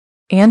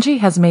Angie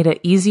has made it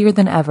easier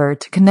than ever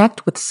to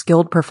connect with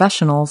skilled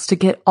professionals to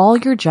get all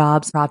your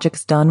jobs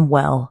projects done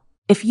well.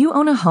 If you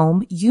own a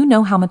home, you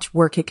know how much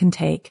work it can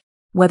take,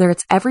 whether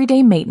it's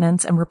everyday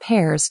maintenance and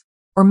repairs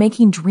or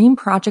making dream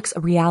projects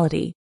a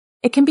reality.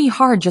 It can be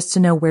hard just to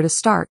know where to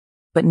start,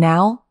 but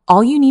now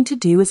all you need to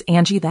do is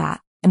Angie that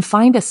and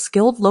find a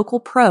skilled local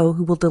pro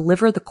who will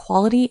deliver the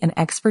quality and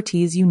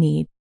expertise you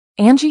need.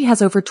 Angie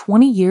has over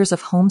 20 years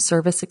of home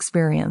service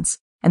experience,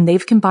 and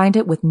they've combined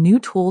it with new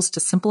tools to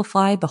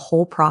simplify the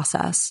whole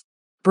process.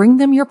 Bring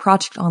them your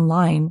project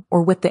online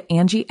or with the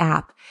Angie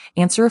app,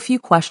 answer a few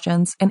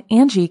questions, and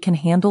Angie can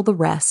handle the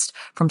rest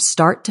from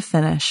start to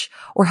finish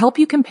or help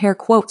you compare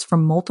quotes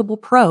from multiple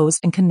pros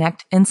and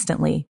connect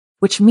instantly,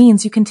 which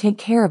means you can take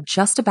care of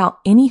just about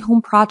any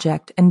home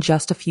project in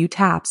just a few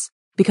taps.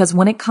 Because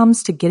when it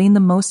comes to getting the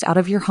most out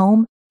of your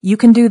home, you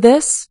can do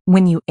this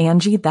when you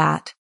Angie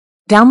that.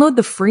 Download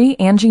the free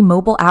Angie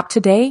mobile app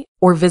today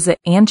or visit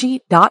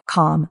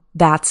Angie.com.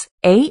 That's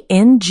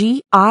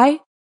ANGI.com.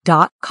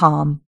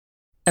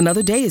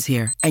 Another day is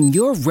here, and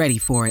you're ready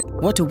for it.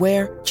 What to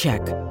wear?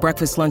 Check.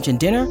 Breakfast, lunch, and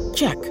dinner?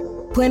 Check.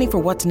 Planning for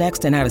what's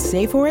next and how to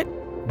save for it?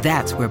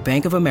 That's where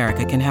Bank of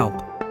America can help.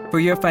 For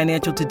your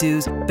financial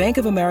to-dos, Bank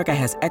of America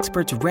has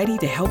experts ready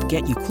to help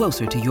get you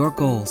closer to your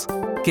goals.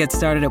 Get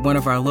started at one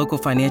of our local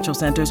financial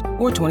centers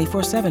or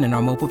 24/7 in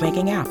our mobile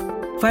banking app.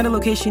 Find a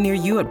location near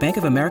you at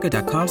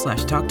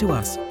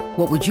bankofamerica.com/talktous.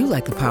 What would you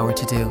like the power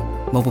to do?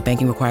 Mobile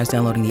banking requires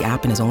downloading the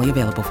app and is only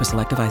available for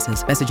select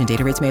devices. Message and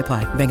data rates may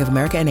apply. Bank of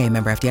America N.A.,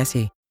 member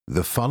FDIC.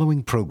 The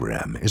following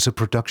program is a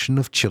production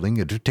of Chilling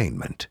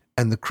Entertainment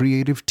and the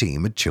creative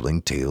team at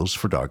Chilling Tales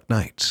for Dark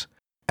Nights,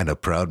 and a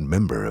proud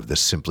member of the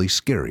Simply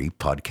Scary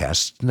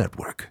Podcasts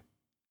Network.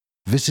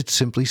 Visit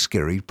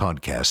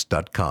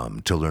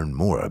simplyscarypodcast.com to learn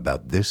more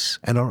about this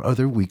and our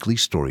other weekly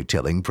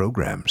storytelling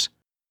programs,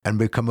 and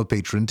become a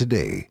patron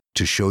today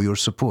to show your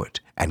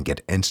support and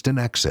get instant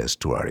access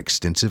to our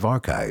extensive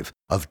archive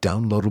of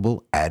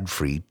downloadable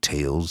ad-free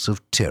tales of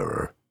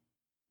terror.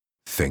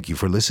 Thank you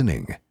for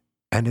listening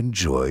and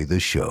enjoy the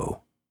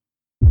show.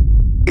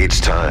 It's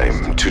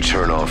time to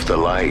turn off the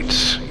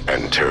lights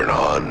and turn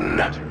on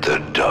the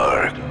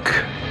dark.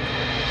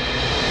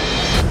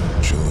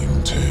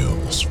 Chilling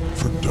Tales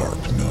for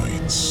Dark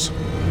Nights.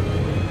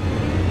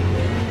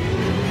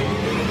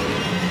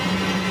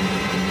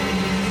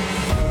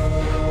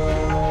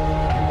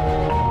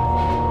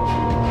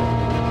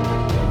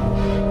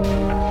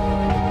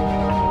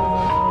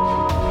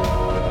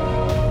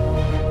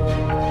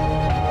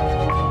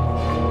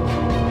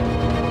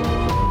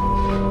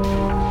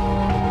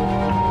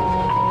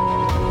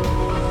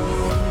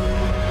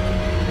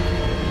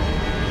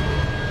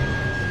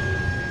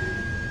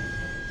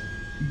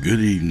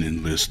 Good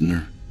evening,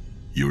 listener.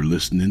 You're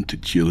listening to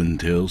Chillin'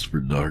 Tales for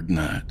Dark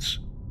Nights.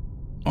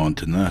 On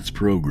tonight's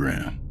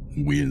program,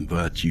 we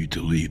invite you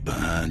to leave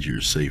behind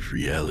your safe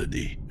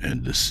reality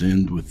and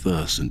descend with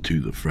us into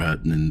the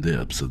frightening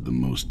depths of the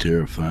most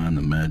terrifying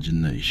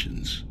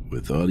imaginations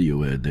with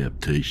audio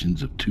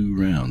adaptations of 2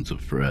 rounds of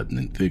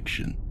frightening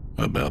fiction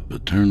about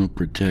paternal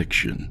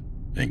protection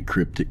and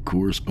cryptic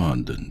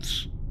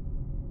correspondence.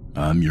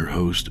 I'm your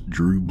host,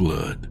 Drew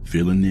Blood,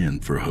 filling in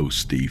for host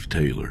Steve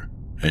Taylor.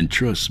 And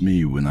trust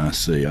me when I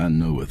say I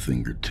know a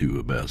thing or two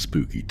about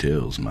spooky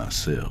tales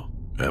myself.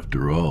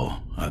 After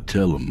all, I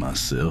tell them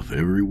myself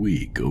every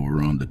week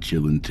over on the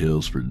Chillin'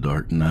 Tales for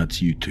Dark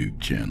Nights YouTube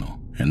channel.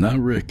 And I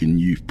reckon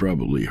you've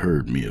probably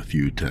heard me a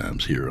few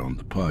times here on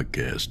the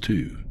podcast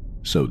too.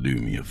 So do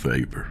me a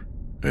favor.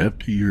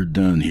 After you're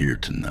done here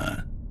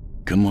tonight,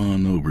 come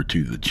on over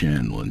to the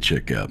channel and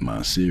check out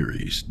my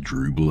series,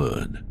 Drew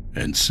Blood,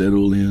 and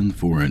settle in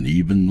for an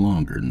even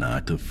longer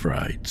night of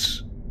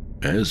frights.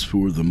 As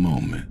for the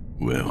moment,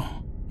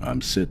 well, I'm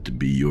set to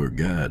be your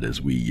guide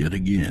as we yet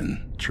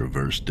again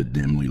traverse the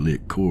dimly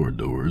lit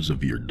corridors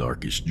of your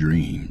darkest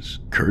dreams,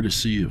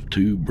 courtesy of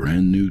 2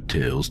 brand new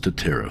tales to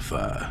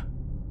terrify.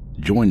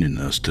 Joining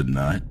us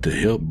tonight to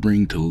help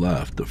bring to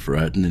life the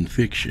frightening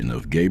fiction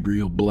of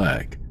Gabriel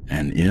Black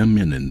and M.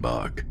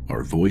 Innenbach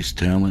are voice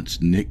talents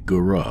Nick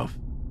Garoff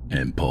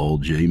and Paul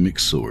J.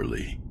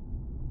 McSorley.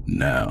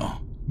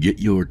 Now, get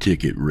your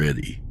ticket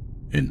ready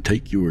and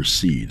take your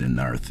seat in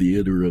our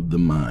theater of the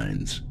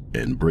minds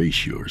and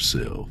brace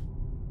yourself.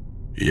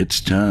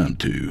 It's time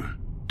to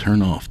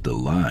turn off the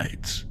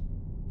lights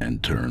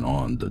and turn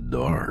on the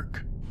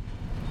dark.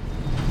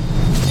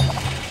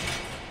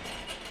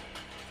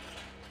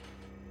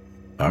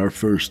 Our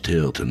first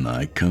tale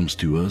tonight comes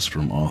to us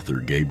from author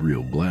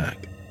Gabriel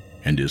Black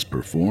and is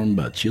performed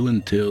by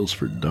Chillin' Tales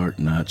for Dark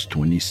Nights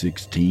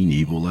 2016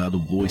 Evil Out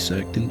of Voice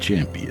Acting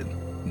Champion,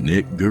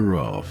 Nick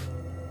Garoff.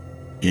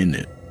 In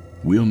it,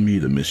 we'll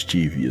meet a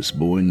mischievous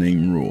boy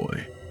named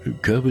Roy who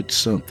covets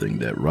something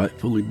that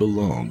rightfully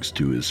belongs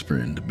to his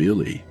friend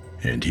Billy,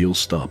 and he'll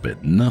stop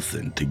at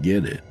nothing to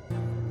get it.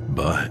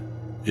 But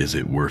is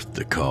it worth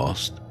the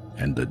cost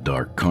and the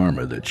dark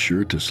karma that's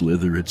sure to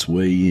slither its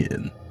way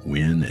in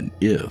when and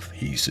if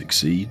he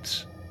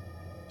succeeds?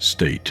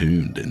 Stay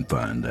tuned and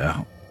find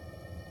out.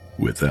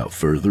 Without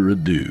further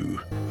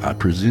ado, I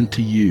present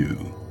to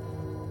you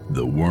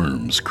The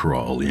worms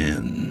crawl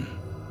in.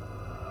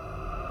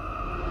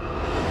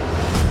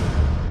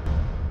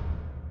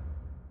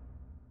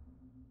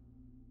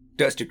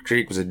 Dusty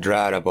Creek was a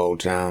dried-up old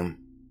town.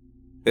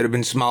 It had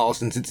been small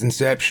since its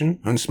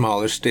inception, and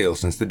smaller still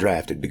since the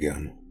draft had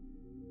begun.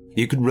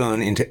 You could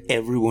run into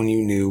everyone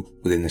you knew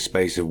within the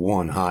space of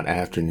one hot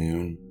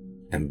afternoon,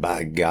 and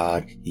by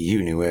God,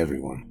 you knew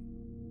everyone.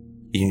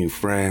 You knew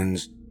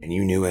friends, and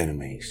you knew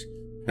enemies,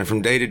 and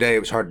from day to day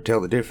it was hard to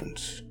tell the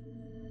difference.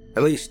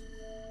 At least,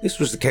 this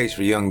was the case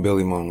for young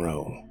Billy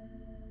Monroe.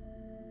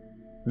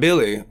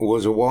 Billy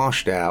was a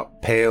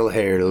washed-out,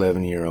 pale-haired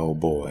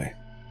 11-year-old boy,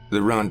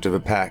 the runt of a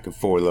pack of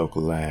 4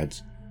 local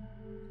lads.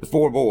 The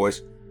 4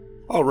 boys,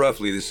 all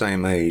roughly the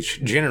same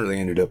age, generally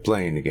ended up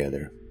playing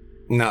together.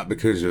 Not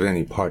because of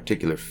any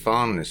particular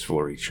fondness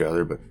for each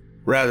other, but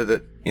rather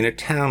that in a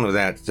town of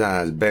that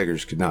size,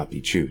 beggars could not be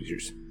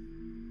choosers.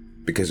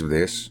 Because of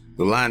this,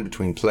 the line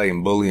between play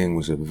and bullying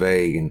was a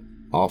vague and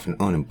often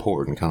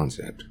unimportant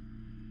concept.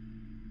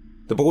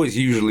 The boys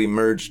usually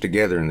merged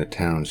together in the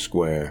town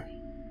square.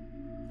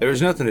 There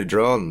was nothing to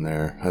draw them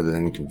there other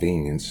than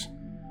convenience.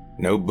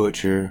 No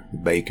butcher,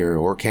 baker,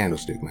 or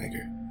candlestick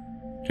maker.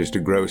 Just a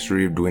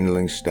grocery of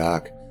dwindling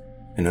stock,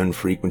 an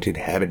unfrequented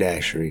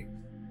haberdashery,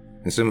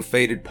 and some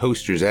faded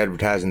posters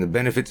advertising the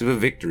benefits of a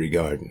victory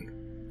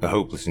garden, a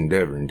hopeless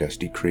endeavor in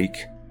Dusty Creek,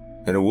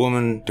 and a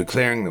woman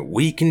declaring that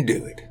we can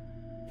do it,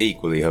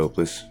 equally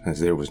hopeless as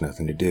there was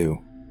nothing to do.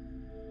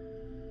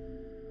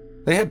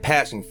 They had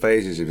passing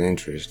phases of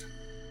interest,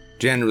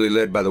 generally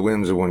led by the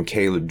whims of one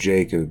Caleb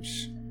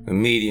Jacobs, a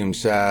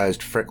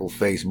medium-sized,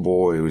 freckle-faced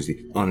boy who was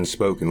the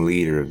unspoken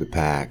leader of the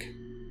pack.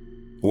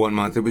 One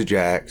month it was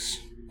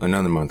jacks,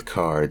 another month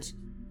cards,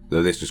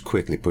 though this was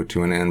quickly put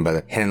to an end by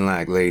the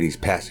hen-like ladies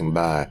passing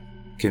by,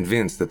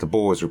 convinced that the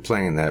boys were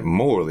playing that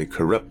morally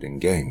corrupting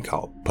game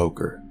called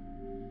poker.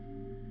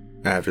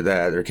 After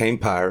that, there came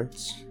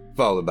pirates,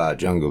 followed by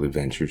jungle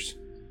adventures.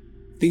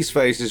 These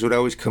faces would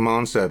always come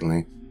on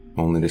suddenly,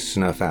 only to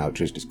snuff out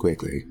just as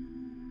quickly.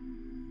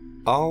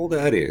 All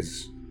that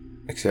is,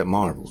 except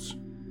marbles.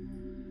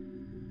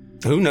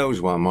 Who knows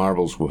why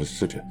marbles was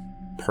such a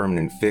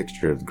permanent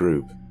fixture of the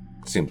group?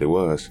 It simply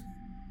was.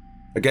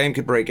 A game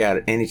could break out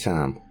at any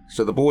time,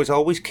 so the boys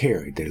always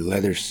carried their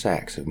leather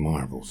sacks of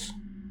marbles.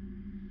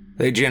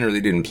 They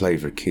generally didn't play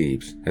for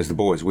keeps, as the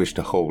boys wished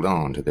to hold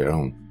on to their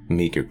own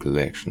meager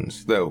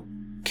collections, though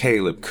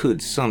Caleb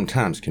could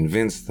sometimes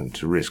convince them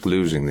to risk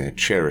losing their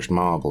cherished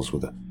marbles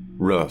with a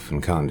rough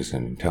and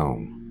condescending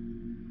tone.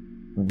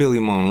 Billy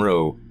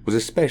Monroe was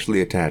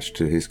especially attached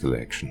to his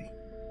collection,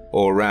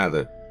 or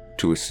rather,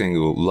 to a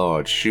single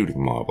large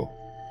shooting marble.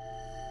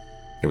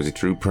 It was a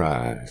true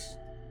prize,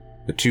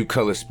 a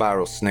 2-color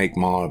spiral snake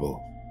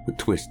marble with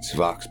twists of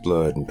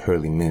oxblood and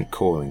pearly mint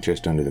coiling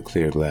just under the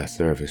clear glass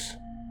surface.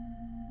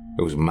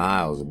 It was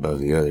miles above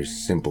the other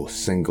simple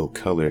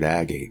single-colored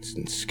agates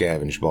and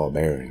scavenged ball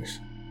bearings.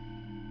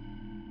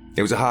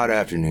 It was a hot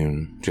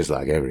afternoon, just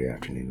like every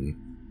afternoon,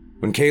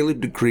 when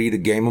Caleb decreed a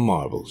game of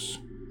marbles.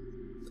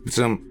 With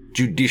some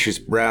judicious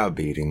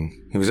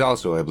browbeating, he was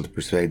also able to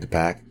persuade the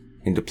pack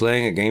into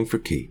playing a game for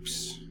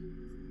keeps.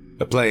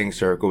 A playing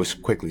circle was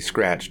quickly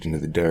scratched into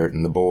the dirt,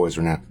 and the boys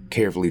were now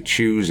carefully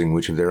choosing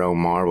which of their own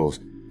marbles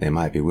they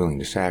might be willing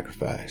to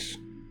sacrifice.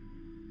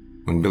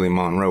 When Billy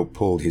Monroe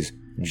pulled his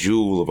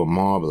jewel of a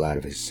marble out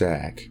of his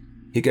sack,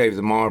 he gave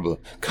the marble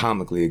a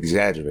comically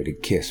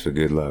exaggerated kiss for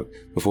good luck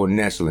before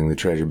nestling the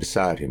treasure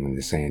beside him in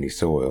the sandy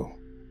soil,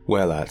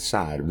 well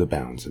outside of the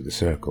bounds of the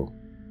circle.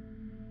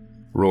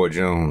 Roy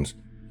Jones,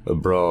 a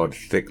broad,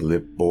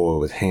 thick-lipped boy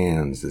with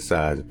hands the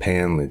size of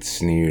pan lids,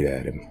 sneered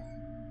at him.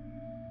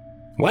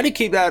 "Why do you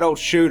keep that old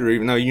shooter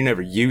even though you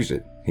never use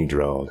it?" he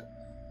drawled.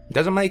 "It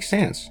doesn't make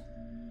sense."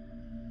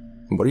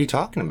 "What are you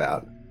talking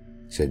about?"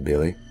 said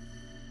Billy.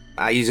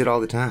 "I use it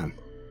all the time."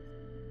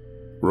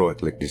 Roy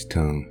licked his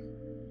tongue.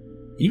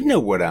 "You know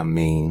what I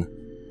mean.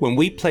 When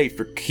we play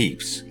for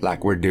keeps,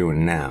 like we're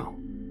doing now."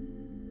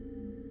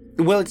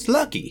 "Well, it's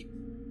lucky.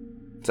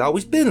 It's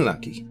always been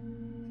lucky.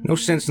 No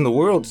sense in the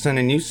world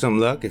sending you some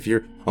luck if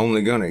you're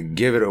only gonna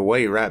give it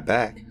away right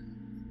back."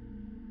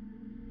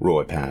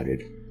 Roy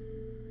pouted.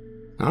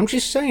 "I'm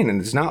just saying that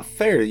it's not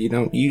fair you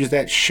don't use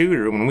that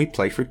shooter when we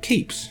play for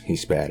keeps," he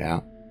spat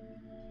out.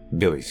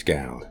 Billy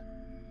scowled.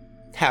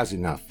 "How's it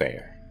not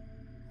fair?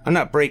 I'm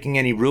not breaking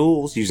any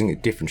rules using a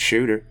different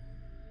shooter.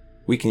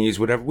 We can use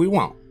whatever we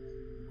want.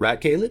 Right,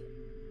 Caleb?"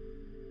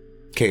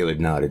 Caleb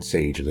nodded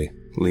sagely,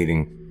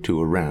 leading to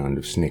a round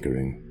of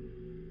snickering.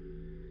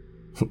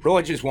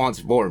 "Roy just wants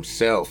it for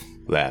himself,"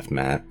 laughed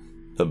Matt,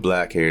 a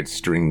black-haired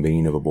string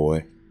bean of a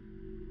boy.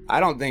 "I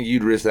don't think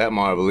you'd risk that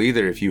marble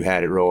either if you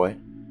had it, Roy."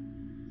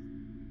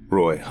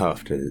 Roy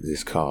huffed at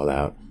this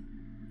call-out.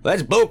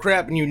 "That's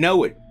bullcrap and you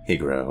know it," he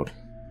growled.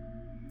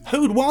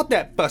 "Who'd want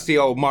that fussy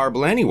old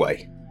marble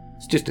anyway?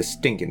 It's just a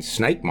stinking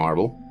snake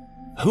marble.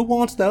 Who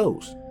wants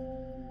those?"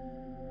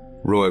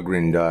 Roy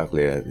grinned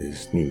darkly at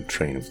this new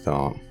train of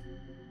thought.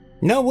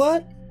 "Know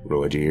what?"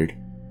 Roy jeered.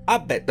 "I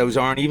bet those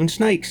aren't even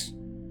snakes.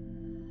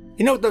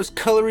 You know what those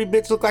colory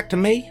bits look like to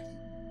me?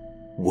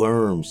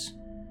 Worms.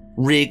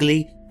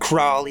 Wriggly,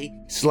 crawly,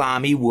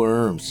 slimy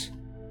worms.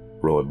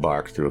 Roy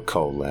barked through a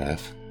cold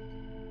laugh.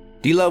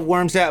 Do you love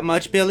worms that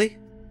much, Billy?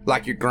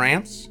 Like your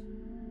Gramps?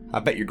 I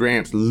bet your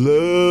Gramps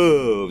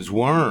loves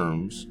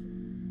worms.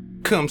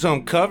 Comes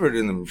home covered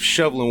in them,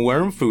 shoveling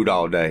worm food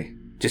all day.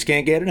 Just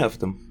can't get enough of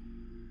them.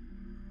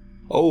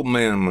 Old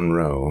Man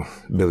Monroe,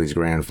 Billy's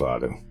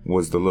grandfather,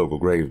 was the local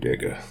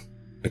gravedigger.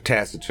 A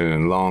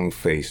taciturn,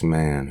 long-faced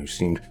man who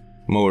seemed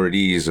more at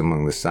ease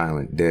among the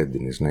silent dead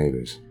than his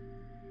neighbors.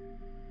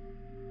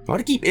 Why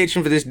do you keep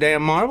itching for this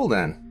damn marble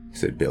then?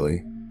 Said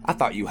Billy. I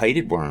thought you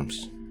hated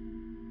worms.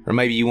 Or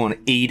maybe you want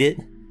to eat it?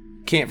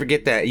 Can't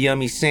forget that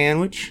yummy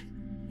sandwich?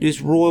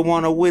 Does Roy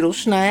want a whittle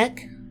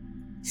snack?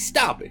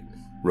 Stop it,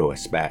 Roy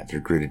spat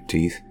through gritted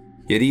teeth.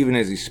 Yet even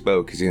as he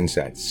spoke, his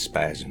insides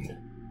spasmed.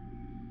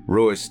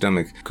 Roy's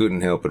stomach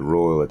couldn't help but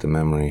roil at the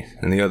memory,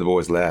 and the other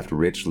boys laughed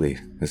richly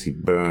as he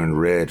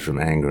burned red from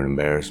anger and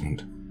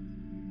embarrassment.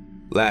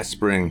 Last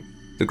spring,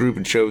 the group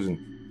had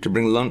chosen to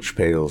bring lunch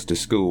pails to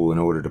school in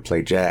order to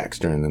play jacks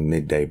during the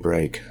midday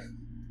break.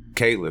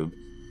 Caleb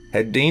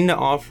had deigned to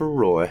offer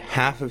Roy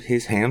half of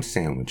his ham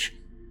sandwich,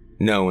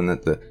 knowing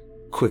that the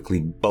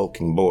quickly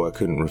bulking boy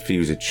couldn't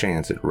refuse a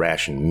chance at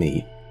rationed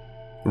meat.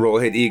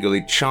 Roy had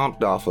eagerly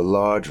chomped off a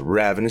large,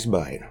 ravenous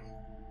bite.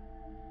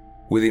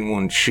 Within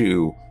one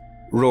chew,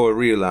 Roy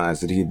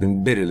realized that he had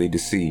been bitterly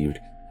deceived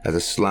as a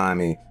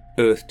slimy,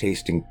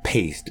 earth-tasting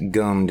paste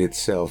gummed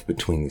itself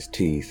between his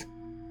teeth.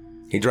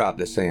 He dropped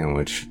the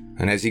sandwich,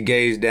 and as he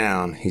gazed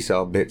down, he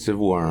saw bits of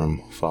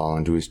worm fall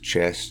into his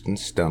chest and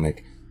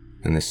stomach,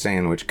 and the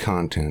sandwich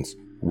contents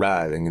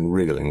writhing and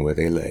wriggling where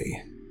they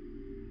lay.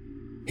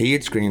 He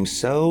had screamed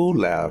so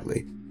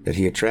loudly that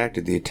he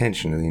attracted the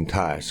attention of the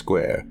entire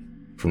square,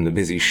 from the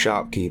busy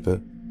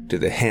shopkeeper to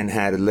the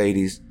hen-hatted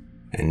ladies,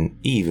 and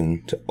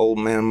even to Old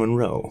Man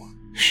Monroe,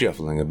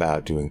 shuffling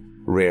about doing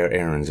rare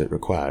errands that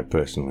required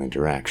personal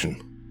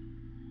interaction.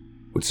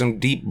 With some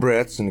deep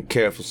breaths and a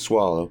careful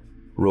swallow,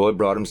 Roy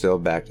brought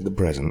himself back to the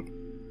present.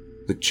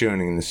 The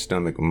churning in the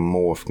stomach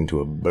morphed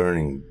into a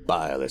burning,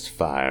 bileless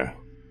fire.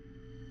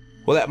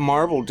 Well, that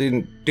marble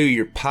didn't do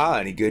your pa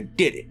any good,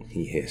 did it?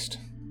 He hissed.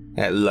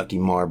 That lucky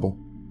marble.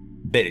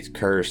 Bet it's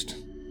cursed.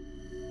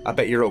 I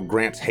bet your old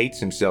Gramps hates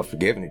himself for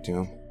giving it to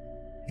him.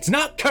 It's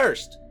not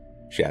cursed,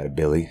 shouted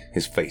Billy,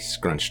 his face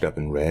scrunched up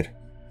in red.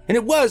 And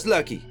it was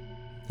lucky.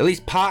 At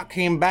least Pa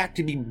came back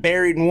to be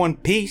buried in one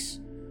piece.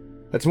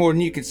 That's more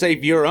than you could say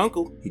for your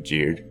uncle, he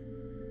jeered.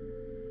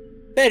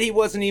 Bet he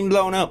wasn't even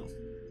blown up.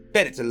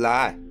 Bet it's a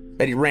lie.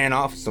 Bet he ran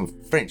off with some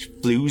French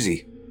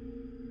floozy.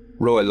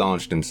 Roy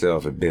launched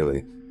himself at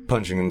Billy,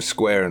 punching him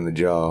square in the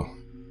jaw.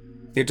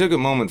 It took a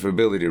moment for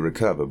Billy to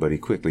recover, but he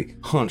quickly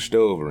hunched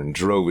over and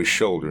drove his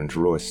shoulder into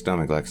Roy's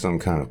stomach like some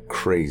kind of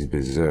crazed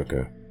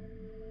berserker.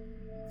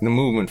 The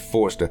movement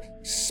forced a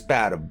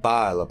spat of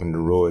bile up into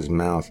Roy's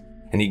mouth,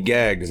 and he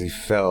gagged as he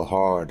fell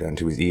hard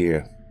onto his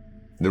ear.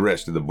 The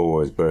rest of the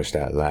boys burst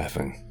out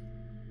laughing.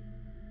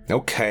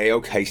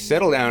 Okay,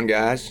 settle down,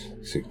 guys,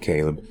 said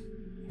Caleb,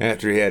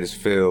 after he had his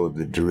fill of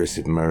the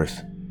derisive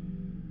mirth.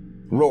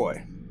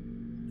 Roy,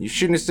 you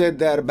shouldn't have said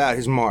that about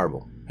his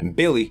marble, and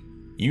Billy,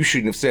 you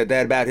shouldn't have said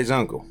that about his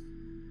uncle.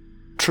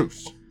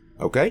 Truce,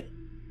 okay?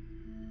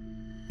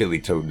 Billy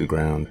toed the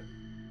ground.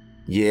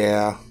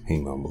 Yeah, he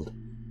mumbled.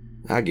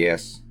 I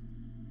guess.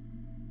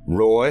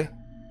 Roy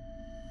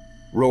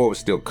was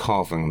still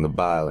coughing on the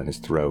bile in his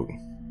throat.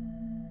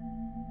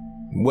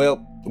 Well,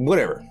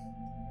 whatever.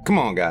 Come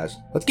on, guys.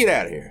 Let's get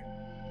out of here.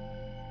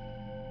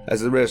 As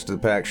the rest of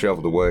the pack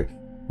shuffled away,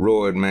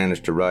 Roy had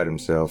managed to right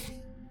himself.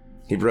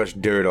 He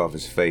brushed dirt off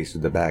his face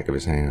with the back of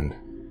his hand.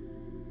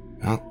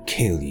 I'll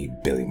kill you,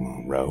 Billy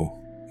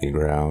Monroe, he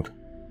growled.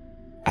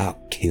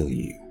 I'll kill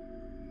you.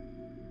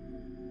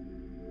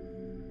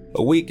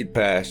 A week had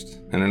passed,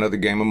 and another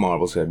game of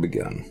marbles had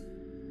begun.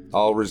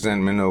 All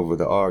resentment over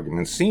the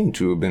argument seemed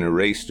to have been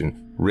erased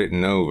and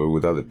written over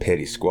with other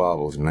petty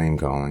squabbles and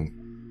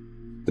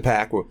name-calling. The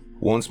pack were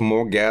once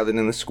more gathered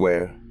in the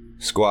square,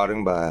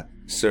 squatting by a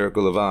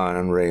circle of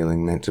iron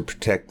railing meant to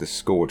protect the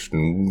scorched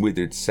and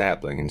withered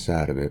sapling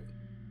inside of it.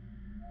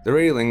 The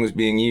railing was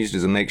being used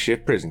as a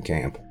makeshift prison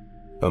camp,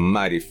 a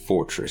mighty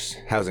fortress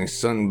housing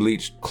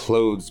sun-bleached,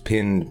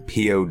 clothes-pinned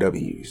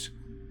POWs.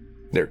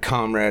 Their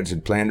comrades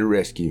had planned to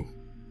rescue,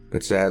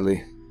 but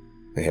sadly,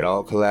 they had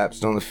all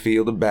collapsed on the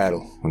field of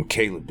battle when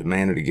Caleb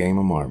demanded a game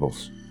of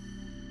marbles.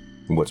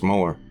 And what's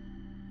more,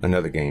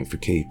 another game for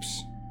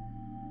keeps.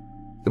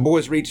 The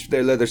boys reached for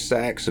their leather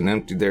sacks and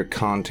emptied their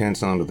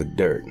contents onto the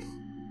dirt.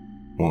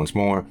 Once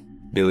more,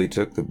 Billy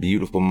took the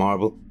beautiful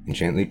marble and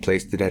gently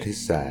placed it at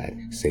his side,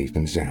 safe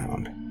and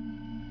sound.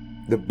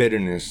 The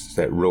bitterness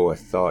that Roy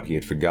thought he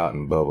had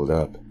forgotten bubbled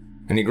up,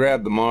 and he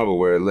grabbed the marble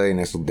where it lay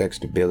nestled next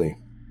to Billy.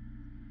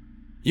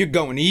 You're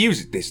going to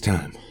use it this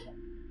time.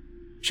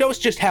 Show us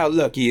just how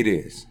lucky it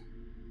is.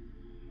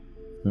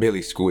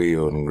 Billy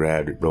squealed and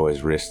grabbed at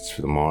Roy's wrists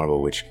for the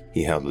marble, which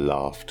he held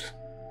aloft.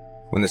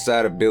 When the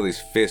sight of Billy's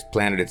fist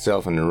planted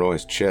itself into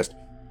Roy's chest,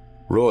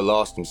 Roy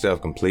lost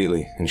himself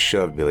completely and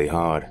shoved Billy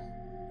hard.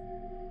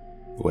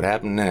 What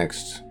happened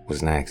next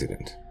was an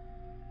accident.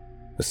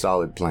 A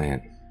solid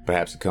plant,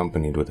 perhaps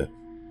accompanied with a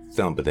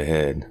thump of the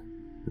head,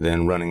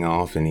 then running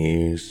off in the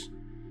ears.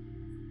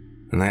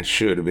 And that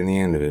should have been the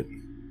end of it.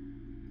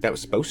 That was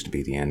supposed to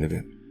be the end of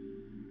it.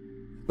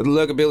 But the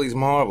luck of Billy's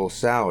marble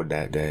soured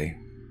that day.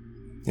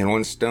 In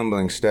one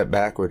stumbling step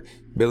backward,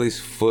 Billy's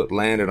foot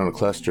landed on a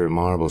cluster of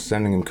marbles,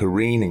 sending him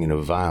careening in a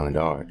violent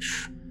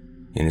arch.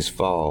 In his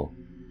fall,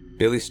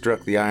 Billy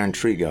struck the iron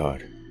tree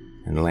guard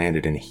and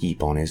landed in a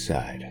heap on his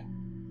side.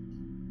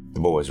 The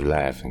boys were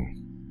laughing,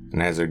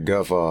 and as their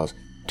guffaws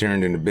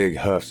turned into big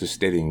huffs of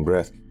steadying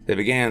breath, they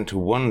began to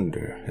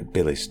wonder at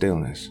Billy's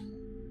stillness.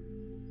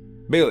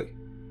 "Billy,"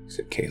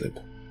 said Caleb,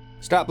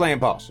 "stop playing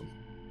possum."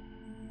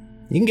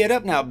 "You can get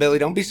up now, Billy.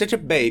 Don't be such a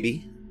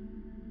baby."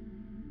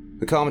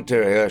 The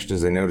commentary hushed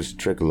as they noticed a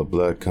trickle of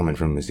blood coming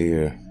from his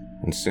ear,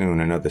 and soon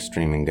another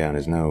streaming down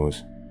his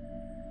nose.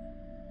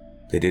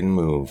 They didn't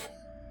move.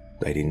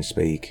 They didn't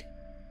speak.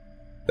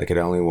 They could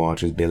only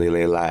watch as Billy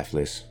lay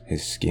lifeless,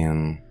 his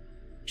skin,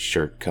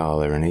 shirt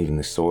collar, and even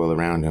the soil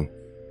around him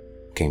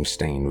became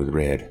stained with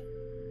red.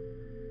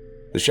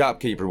 The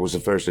shopkeeper was the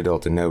first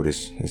adult to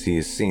notice, as he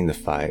had seen the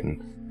fight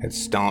and had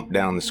stomped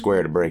down the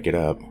square to break it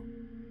up.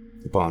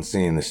 Upon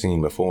seeing the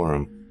scene before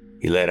him,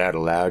 he let out a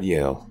loud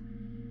yell.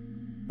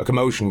 A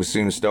commotion was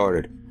soon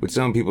started, with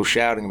some people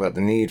shouting about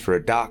the need for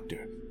a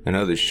doctor, and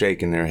others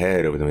shaking their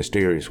head over the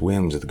mysterious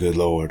whims of the good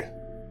Lord.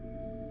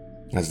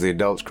 As the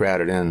adults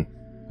crowded in,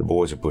 the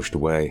boys were pushed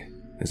away,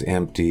 as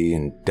empty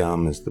and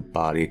dumb as the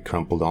body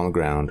crumpled on the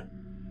ground.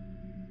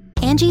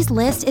 Angie's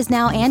List is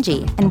now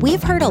Angie, and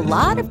we've heard a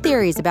lot of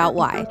theories about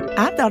why.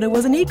 I thought it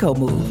was an eco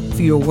move.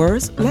 Fewer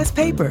words, less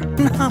paper.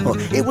 No,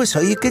 it was so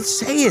you could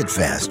say it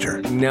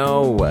faster.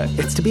 No,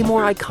 it's to be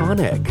more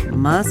iconic.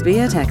 Must be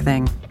a tech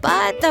thing.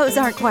 But those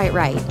aren't quite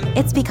right.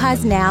 It's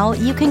because now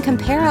you can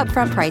compare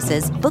upfront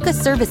prices, book a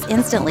service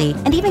instantly,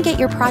 and even get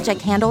your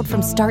project handled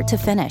from start to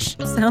finish.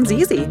 Sounds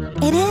easy.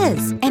 It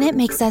is, and it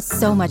makes us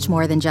so much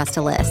more than just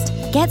a list.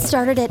 Get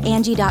started at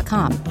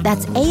Angie.com.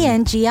 That's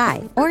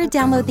ANGI, or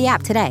download the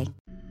app today.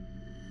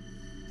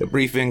 A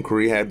brief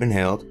inquiry had been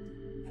held,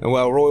 and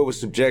while Roy was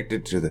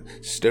subjected to the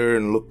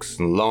stern looks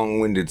and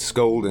long-winded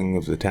scolding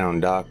of the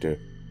town doctor,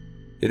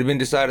 it had been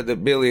decided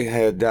that Billy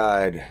had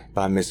died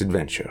by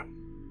misadventure.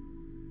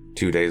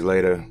 2 days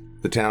later,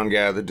 the town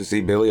gathered to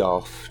see Billy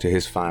off to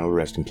his final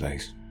resting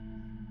place.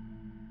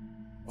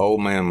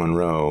 Old Man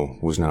Monroe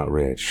was not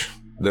rich,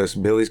 thus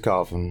Billy's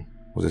coffin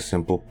was a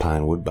simple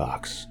pine wood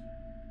box.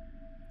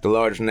 The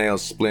large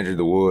nails splintered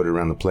the wood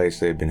around the place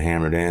they had been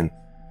hammered in,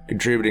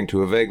 contributing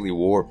to a vaguely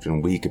warped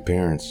and weak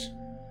appearance.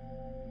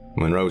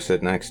 Monroe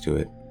sat next to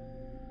it,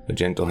 a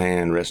gentle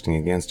hand resting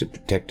against it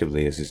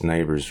protectively as his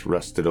neighbor's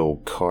rusted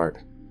old cart,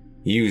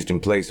 used in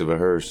place of a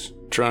hearse,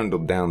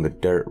 trundled down the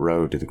dirt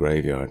road to the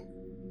graveyard.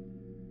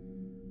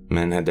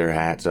 Men had their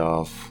hats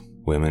off,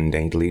 women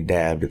daintily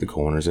dabbed at the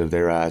corners of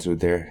their eyes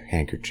with their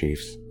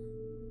handkerchiefs.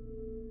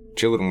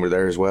 Children were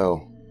there as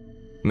well,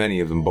 many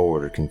of them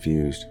bored or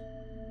confused.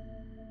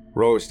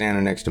 Roy was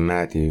standing next to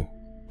Matthew,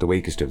 the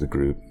weakest of the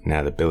group,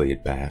 now that Billy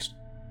had passed.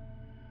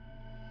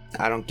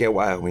 "I don't get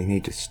why we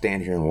need to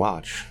stand here and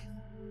watch,"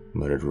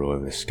 muttered Roy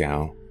with a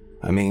scowl.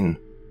 "I mean,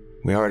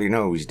 we already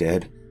know he's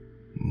dead.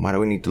 Why do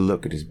we need to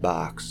look at his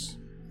box?"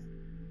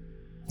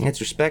 "It's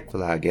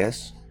respectful, I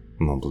guess,"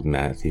 mumbled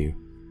Matthew,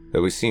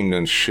 though he seemed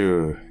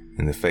unsure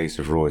in the face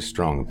of Roy's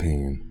strong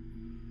opinion.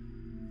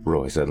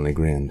 Roy suddenly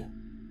grinned.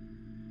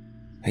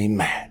 "Hey,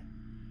 Matt,"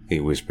 he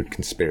whispered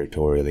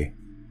conspiratorially,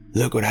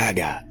 "look what I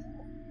got."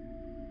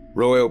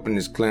 Roy opened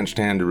his clenched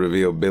hand to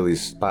reveal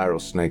Billy's spiral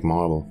snake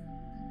marble.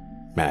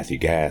 Matthew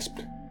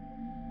gasped.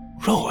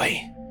 "Roy,"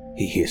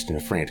 he hissed in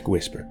a frantic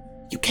whisper,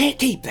 "you can't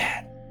keep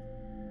that."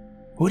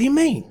 "What do you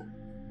mean?"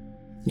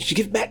 "You should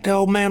give it back to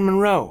old man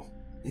Monroe.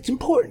 It's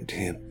important to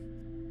him."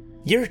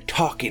 "You're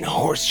talking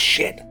horse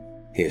shit,"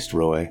 hissed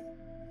Roy.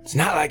 "It's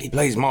not like he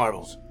plays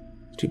marbles.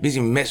 He's too busy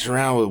messing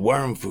around with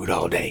worm food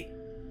all day."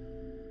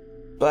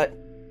 "But,"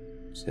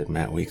 said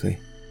Matt weakly,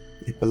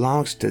 "it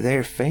belongs to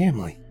their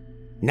family."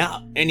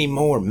 "Not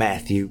anymore,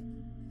 Matthew,"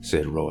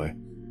 said Roy.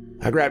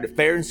 "I grabbed it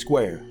fair and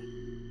square."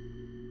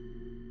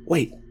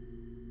 "Wait,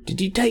 did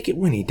you take it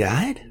when he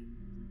died?"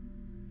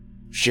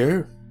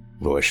 "Sure,"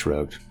 Roy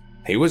shrugged.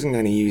 "He wasn't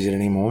going to use it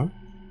anymore."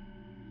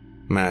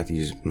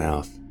 Matthew's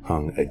mouth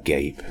hung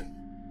agape.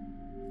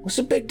 "What's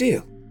the big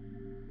deal?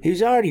 He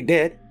was already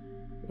dead.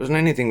 There wasn't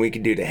anything we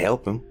could do to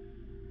help him."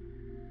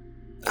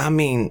 "I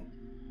mean,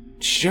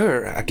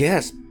 sure, I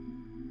guess,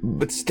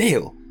 but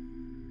still.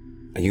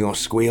 Are you going to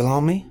squeal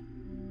on me?"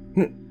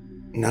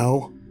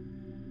 "No,"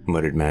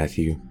 muttered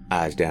Matthew,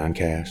 eyes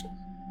downcast.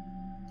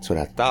 "That's what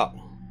I thought."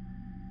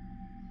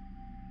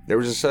 There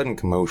was a sudden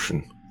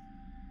commotion.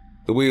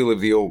 The wheel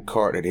of the old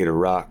cart had hit a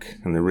rock,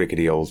 and the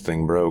rickety old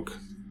thing broke.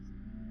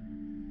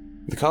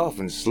 The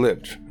coffin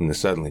slipped from the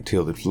suddenly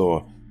tilted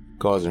floor,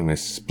 causing a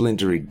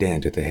splintery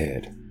dent at the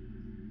head.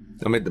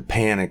 Amid the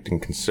panicked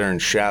and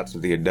concerned shouts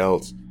of the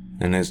adults,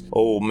 and as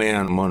old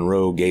man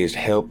Monroe gazed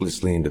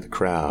helplessly into the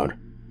crowd,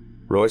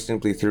 Roy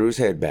simply threw his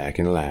head back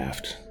and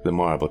laughed, the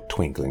marble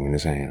twinkling in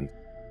his hand.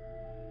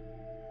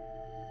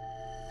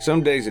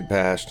 Some days had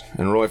passed,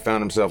 and Roy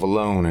found himself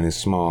alone in his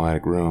small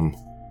attic room.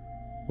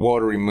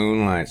 Watery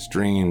moonlight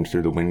streamed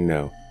through the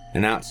window,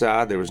 and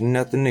outside there was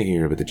nothing to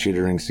hear but the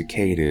chittering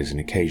cicadas and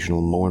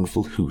occasional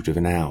mournful hoot of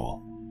an owl.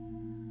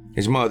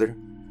 His mother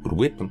would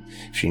whip him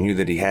if she knew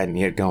that he hadn't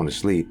yet gone to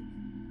sleep.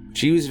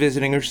 She was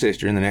visiting her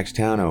sister in the next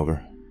town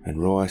over,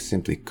 and Roy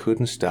simply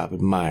couldn't stop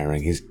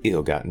admiring his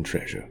ill-gotten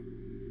treasure.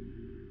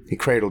 He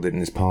cradled it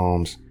in his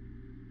palms,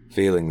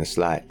 feeling the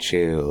slight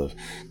chill of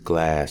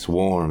glass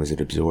warm as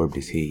it absorbed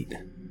his heat.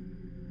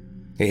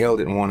 He held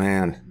it in one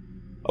hand,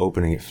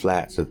 opening it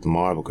flat so that the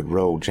marble could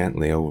roll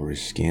gently over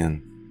his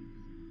skin.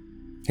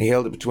 He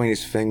held it between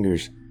his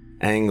fingers,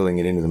 angling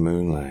it into the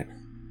moonlight,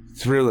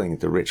 thrilling at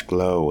the rich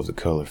glow of the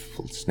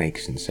colorful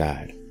snakes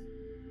inside.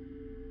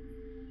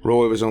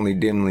 Roy was only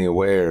dimly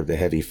aware of the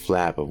heavy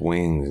flap of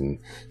wings and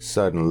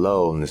sudden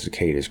lull in the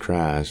cicada's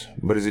cries,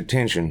 but his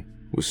attention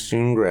was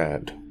soon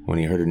grabbed when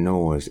he heard a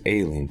noise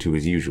alien to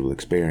his usual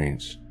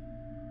experience.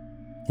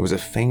 It was a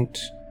faint,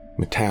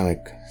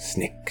 metallic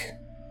snick.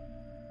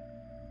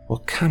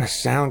 What kind of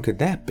sound could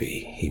that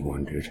be, he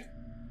wondered.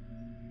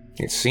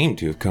 It seemed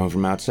to have come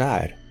from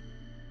outside.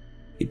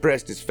 He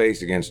pressed his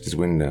face against his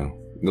window,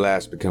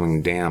 glass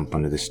becoming damp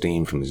under the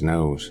steam from his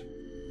nose.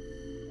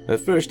 At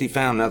first he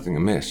found nothing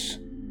amiss,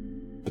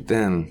 but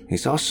then he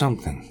saw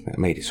something that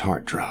made his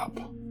heart drop.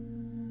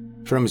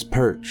 From his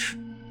perch,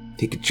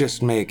 he could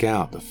just make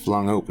out the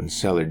flung open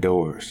cellar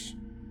doors.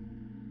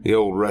 The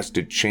old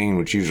rusted chain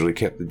which usually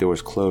kept the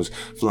doors closed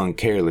flung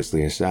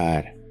carelessly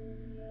aside.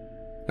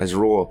 As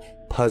Roy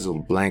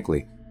puzzled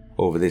blankly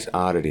over this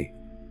oddity,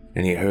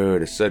 and he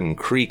heard a sudden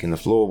creak in the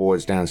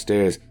floorboards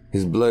downstairs,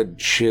 his blood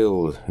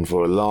chilled, and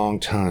for a long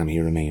time he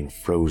remained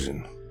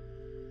frozen.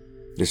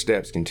 The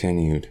steps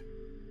continued,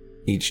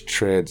 each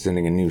tread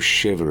sending a new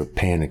shiver of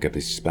panic up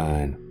his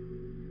spine.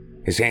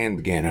 His hand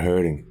began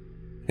hurting,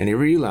 and he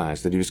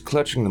realized that he was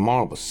clutching the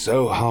marble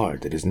so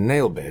hard that his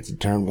nail beds had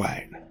turned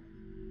white.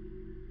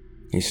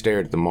 He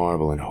stared at the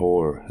marble in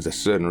horror as a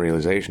sudden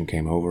realization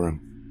came over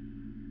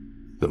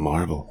him. The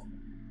marble.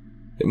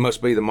 It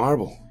must be the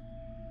marble.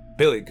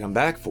 Billy had come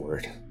back for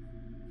it.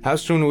 How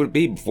soon would it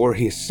be before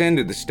he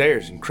ascended the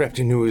stairs and crept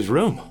into his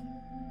room?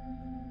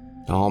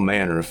 All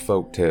manner of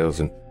folk tales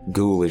and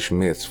ghoulish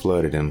myths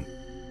flooded him.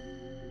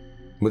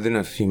 Within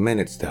a few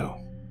minutes,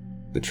 though,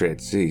 the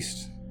tread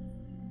ceased.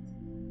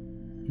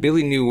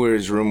 Billy knew where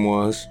his room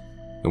was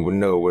and would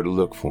know where to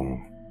look for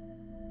him.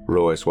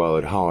 Roy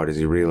swallowed hard as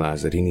he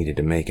realized that he needed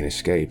to make an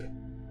escape.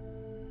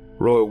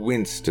 Roy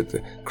winced at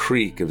the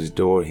creak of his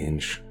door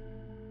hinge.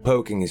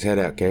 Poking his head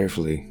out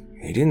carefully,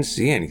 he didn't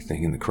see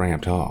anything in the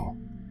cramped hall.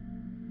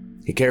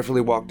 He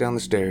carefully walked down the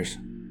stairs,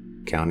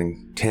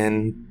 counting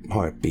 10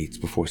 heartbeats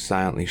before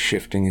silently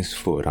shifting his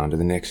foot onto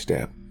the next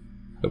step,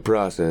 a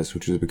process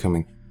which was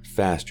becoming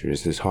faster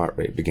as his heart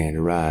rate began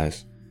to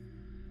rise.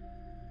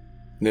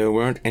 There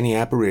weren't any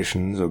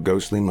apparitions or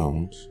ghostly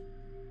moans.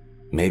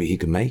 Maybe he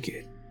could make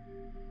it.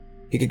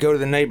 He could go to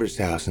the neighbor's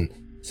house and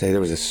say there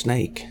was a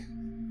snake.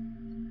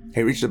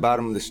 He reached the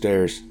bottom of the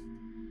stairs.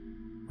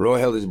 Roy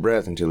held his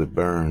breath until it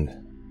burned,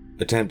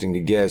 attempting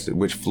to guess at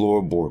which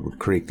floorboard would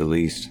creak the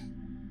least.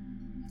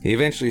 He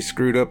eventually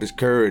screwed up his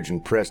courage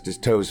and pressed his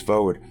toes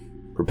forward,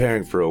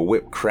 preparing for a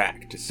whip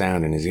crack to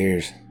sound in his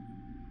ears.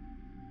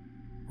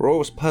 Roy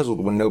was puzzled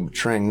when no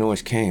betraying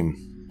noise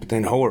came, but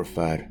then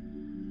horrified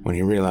when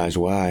he realized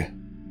why.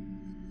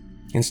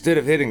 Instead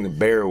of hitting the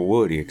bare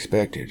wood he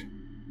expected,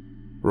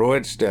 Roy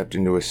had stepped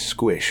into a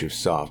squish of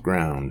soft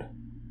ground.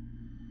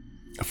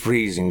 A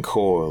freezing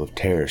coil of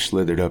terror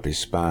slithered up his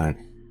spine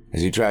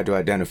as he tried to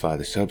identify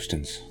the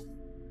substance.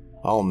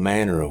 All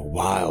manner of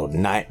wild,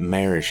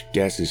 nightmarish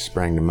guesses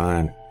sprang to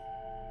mind,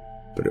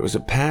 but it was a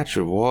patch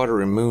of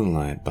watery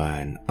moonlight by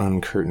an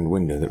uncurtained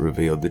window that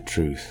revealed the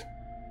truth.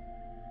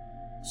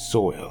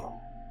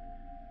 Soil.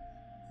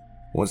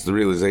 Once the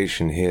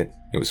realization hit,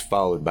 it was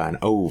followed by an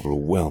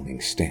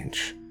overwhelming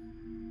stench.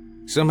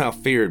 Somehow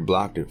fear had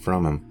blocked it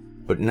from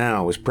him, but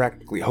now was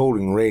practically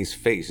holding Ray's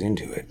face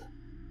into it.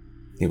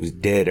 It was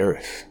dead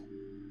earth,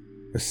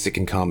 a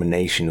sickened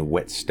combination of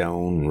wet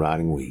stone and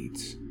rotting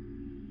weeds.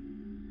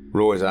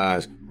 Roy's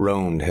eyes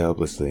roamed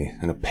helplessly,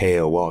 and a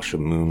pale wash of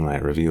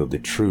moonlight revealed the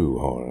true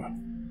horror.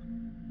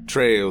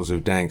 Trails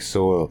of dank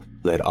soil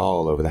led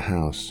all over the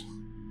house.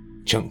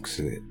 Chunks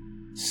of it,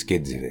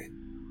 skids of it,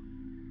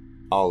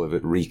 all of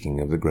it reeking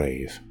of the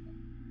grave.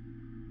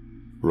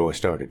 Roy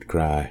started to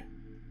cry.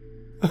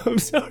 "I'm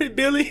sorry,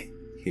 Billy,"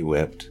 he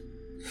wept.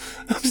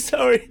 "I'm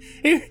sorry.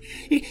 Here,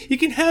 you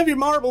can have your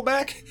marble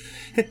back.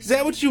 Is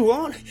that what you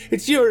want?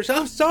 It's yours.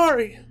 I'm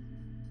sorry."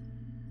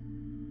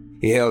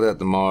 He held out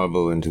the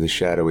marble into the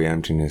shadowy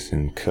emptiness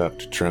in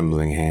cupped,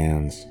 trembling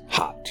hands,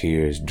 hot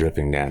tears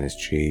dripping down his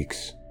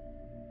cheeks.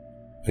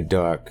 A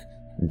dark,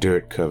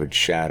 dirt-covered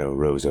shadow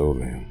rose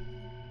over him.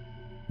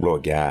 Roy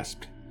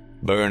gasped,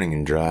 burning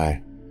and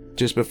dry,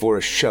 just before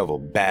a shovel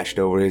bashed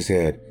over his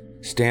head,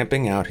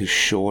 stamping out his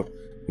short,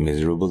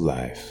 miserable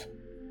life.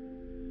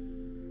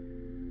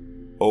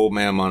 Old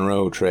Man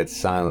Monroe tread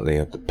silently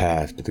up the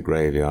path to the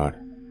graveyard.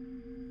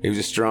 He was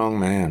a strong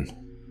man,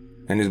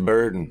 and his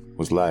burden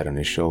was light on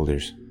his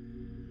shoulders.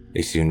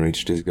 He soon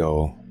reached his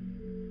goal,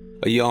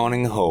 a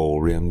yawning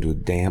hole rimmed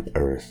with damp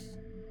earth.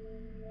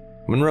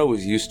 Monroe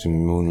was used to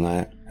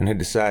moonlight and had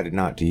decided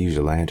not to use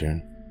a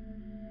lantern.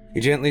 He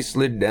gently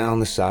slid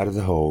down the side of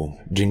the hole,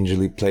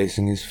 gingerly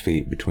placing his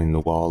feet between the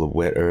wall of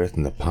wet earth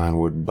and the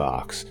pinewood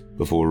box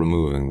before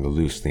removing the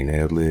loosely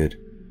nailed lid.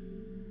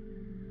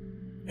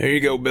 "Here you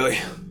go, Billy."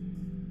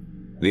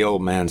 The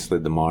old man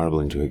slid the marble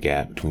into a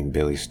gap between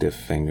Billy's stiff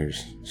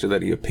fingers so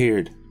that he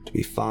appeared to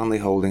be fondly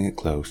holding it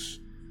close.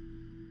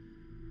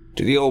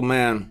 To the old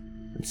man,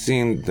 it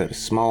seemed that a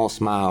small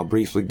smile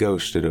briefly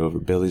ghosted over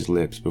Billy's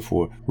lips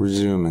before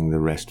resuming the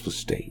restful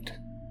state.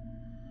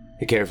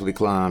 He carefully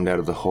climbed out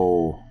of the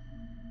hole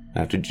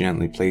after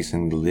gently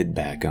placing the lid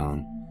back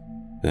on,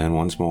 then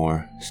once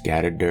more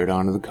scattered dirt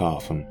onto the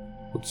coffin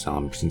with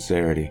somber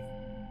sincerity.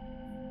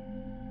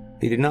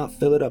 He did not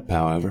fill it up,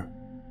 however.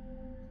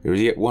 There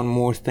was yet one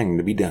more thing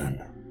to be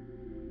done.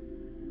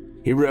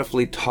 He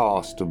roughly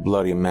tossed a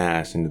bloody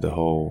mass into the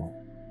hole.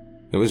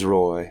 It was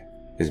Roy,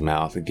 his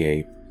mouth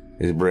agape,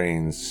 his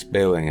brains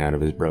spilling out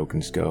of his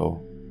broken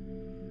skull.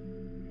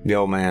 The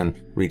old man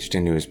reached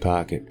into his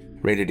pocket,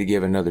 ready to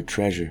give another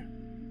treasure.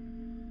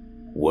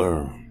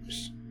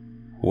 Worms.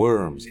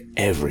 Worms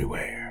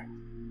everywhere.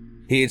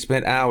 He had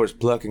spent hours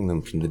plucking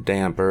them from the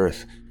damp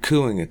earth,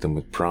 cooing at them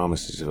with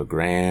promises of a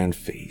grand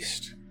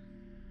feast.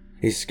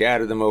 He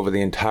scattered them over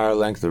the entire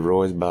length of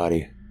Roy's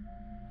body.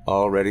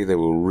 Already they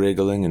were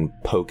wriggling and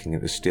poking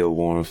at the still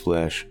warm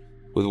flesh,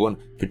 with one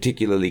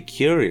particularly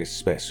curious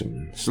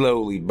specimen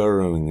slowly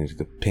burrowing into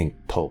the pink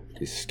pulp of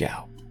his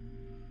scalp.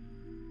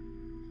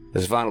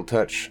 As a final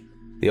touch,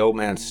 the old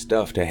man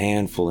stuffed a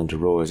handful into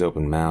Roy's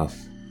open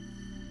mouth.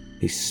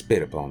 He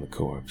spit upon the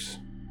corpse,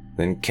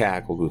 then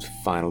cackled with a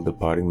final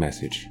departing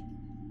message.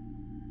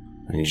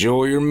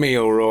 "Enjoy your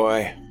meal,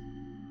 Roy."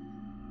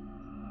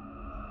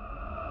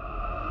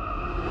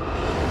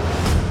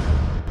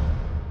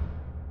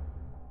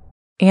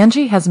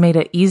 Angie has made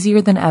it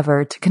easier than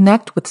ever to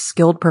connect with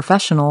skilled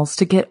professionals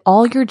to get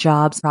all your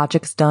jobs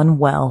projects done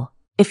well.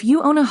 If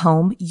you own a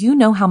home, you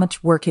know how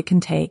much work it can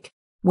take,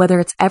 whether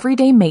it's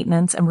everyday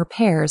maintenance and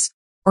repairs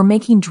or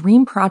making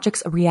dream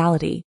projects a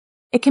reality.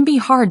 It can be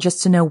hard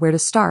just to know where to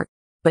start,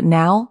 but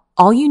now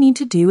all you need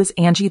to do is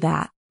Angie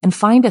that and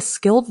find a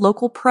skilled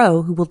local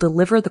pro who will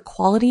deliver the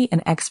quality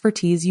and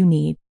expertise you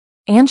need.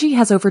 Angie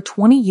has over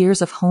 20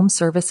 years of home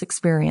service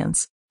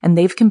experience, and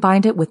they've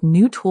combined it with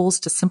new tools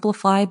to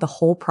simplify the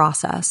whole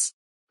process.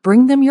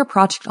 Bring them your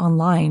project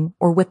online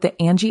or with the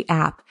Angie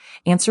app,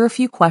 answer a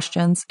few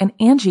questions, and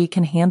Angie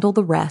can handle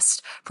the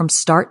rest from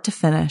start to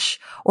finish,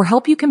 or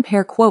help you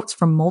compare quotes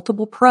from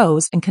multiple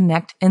pros and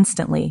connect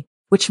instantly,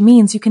 which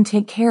means you can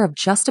take care of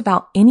just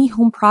about any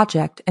home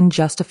project in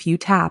just a few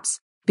taps.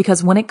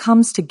 Because when it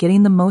comes to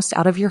getting the most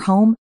out of your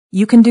home,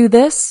 you can do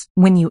this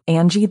when you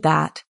Angie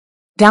that.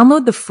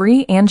 Download the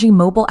free Angie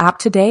mobile app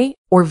today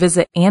or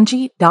visit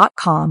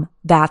Angie.com.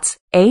 That's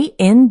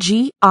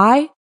ANGI.com.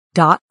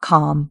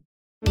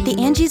 The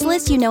Angie's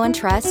List you know and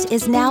trust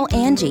is now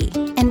Angie,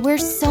 and we're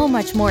so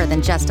much more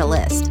than just a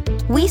list.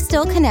 We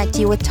still connect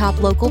you with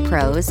top local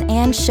pros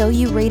and show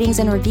you ratings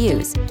and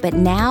reviews, but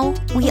now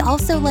we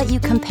also let you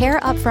compare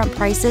upfront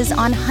prices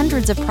on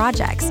hundreds of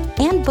projects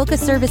and book a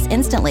service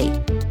instantly.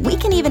 We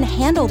can even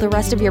handle the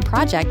rest of your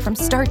project from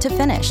start to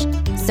finish.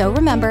 So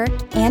remember,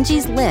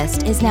 Angie's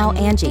List is now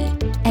Angie,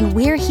 and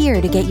we're here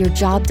to get your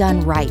job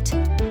done right.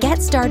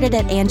 Get started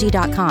at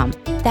Angie.com.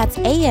 That's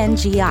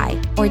ANGI,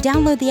 or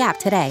download the app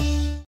today.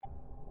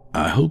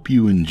 I hope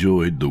you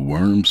enjoyed The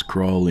Worms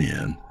Crawl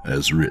In,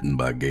 as written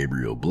by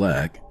Gabriel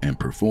Black and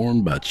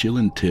performed by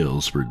Chillin'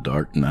 Tales for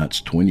Dark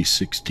Knight's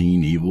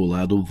 2016 Evil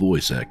Idol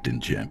voice acting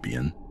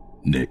champion,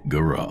 Nick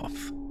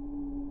Garoff.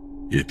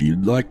 If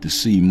you'd like to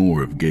see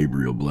more of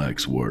Gabriel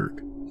Black's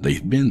work,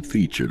 they've been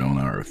featured on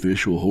our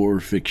official horror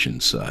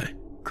fiction site,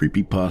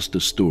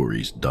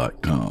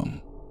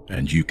 creepypastastories.com,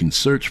 and you can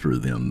search for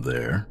them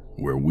there,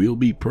 where we'll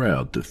be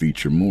proud to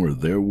feature more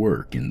of their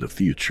work in the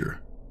future.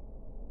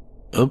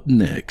 Up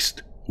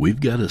next, we've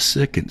got a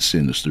second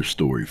sinister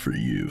story for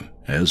you,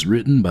 as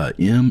written by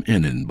M.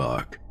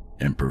 Innenbach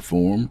and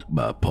performed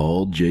by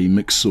Paul J.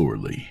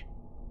 McSorley.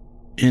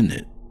 In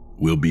it,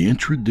 we'll be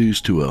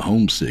introduced to a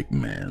homesick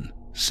man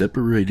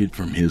separated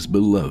from his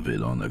beloved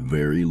on a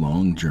very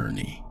long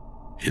journey.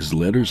 His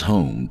letters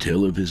home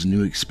tell of his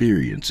new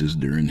experiences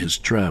during his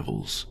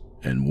travels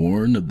and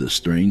warn of the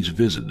strange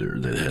visitor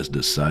that has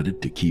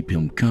decided to keep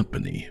him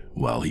company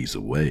while he's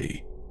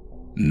away.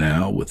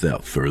 Now,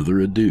 without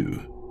further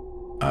ado,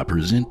 I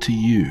present to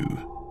you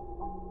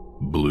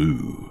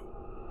Blue.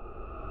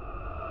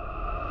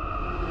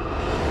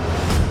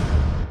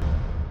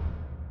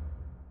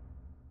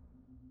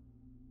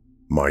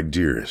 My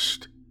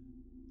dearest,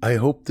 I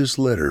hope this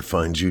letter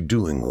finds you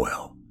doing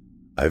well.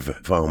 I've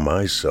found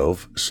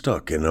myself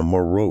stuck in a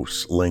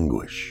morose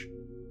languish.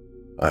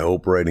 I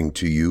hope writing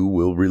to you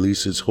will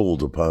release its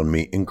hold upon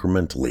me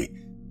incrementally,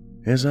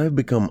 as I've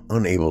become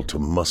unable to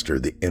muster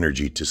the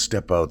energy to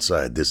step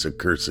outside this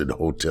accursed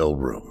hotel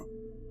room.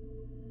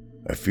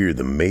 I fear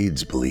the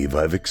maids believe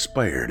I've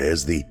expired,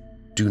 as the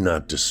 "Do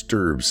Not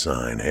Disturb"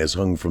 sign has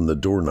hung from the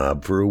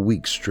doorknob for a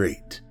week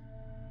straight.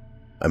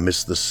 I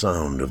miss the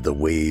sound of the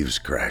waves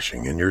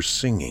crashing and your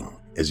singing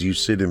as you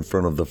sit in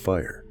front of the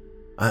fire.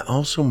 I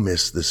also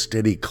miss the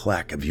steady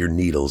clack of your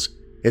needles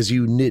as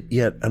you knit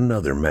yet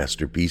another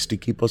masterpiece to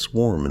keep us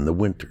warm in the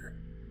winter.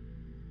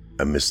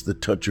 I miss the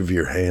touch of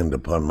your hand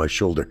upon my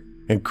shoulder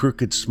and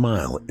crooked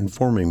smile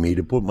informing me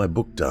to put my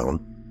book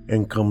down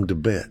and come to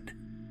bed.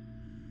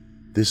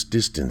 This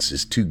distance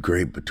is too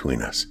great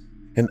between us,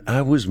 and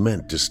I was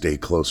meant to stay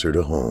closer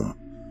to home.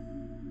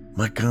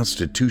 My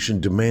constitution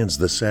demands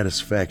the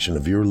satisfaction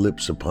of your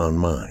lips upon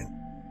mine.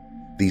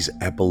 These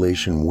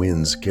Appalachian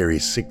winds carry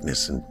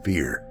sickness and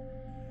fear.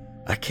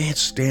 I can't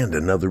stand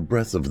another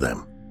breath of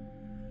them.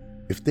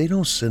 If they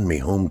don't send me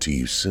home to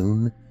you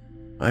soon,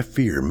 I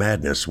fear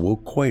madness will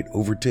quite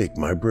overtake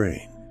my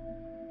brain.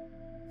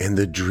 And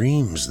the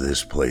dreams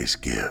this place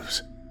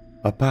gives,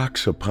 a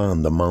pox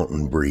upon the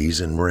mountain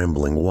breeze and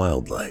rambling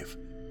wildlife.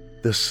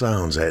 The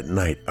sounds at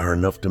night are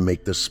enough to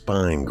make the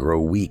spine grow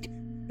weak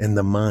and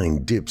the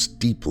mind dips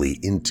deeply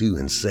into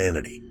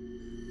insanity.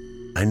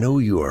 I know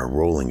you are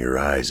rolling your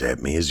eyes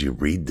at me as you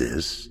read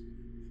this,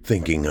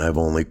 thinking I've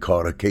only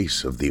caught a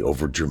case of the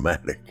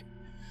overdramatic.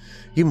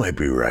 You might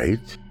be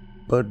right,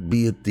 but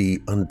be it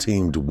the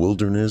untamed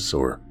wilderness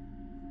or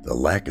the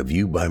lack of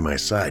you by my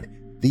side,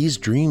 these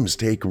dreams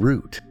take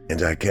root,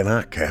 and I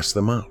cannot cast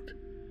them out.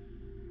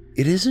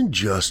 It isn't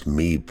just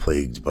me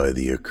plagued by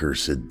the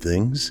accursed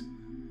things.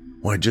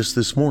 Why, just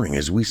this morning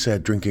as we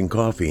sat drinking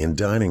coffee and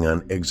dining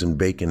on eggs and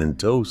bacon and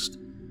toast,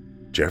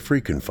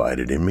 Jeffrey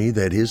confided in me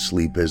that his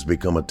sleep has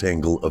become a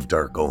tangle of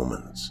dark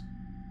omens.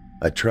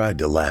 I tried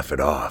to laugh it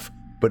off,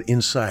 but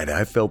inside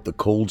I felt the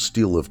cold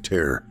steel of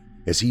terror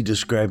as he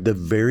described the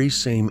very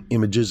same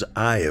images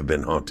I have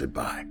been haunted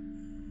by.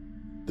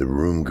 The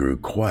room grew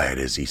quiet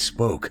as he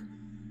spoke,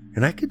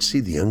 and I could see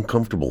the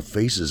uncomfortable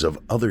faces of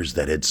others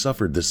that had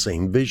suffered the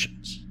same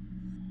visions.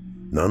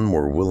 None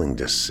were willing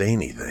to say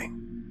anything,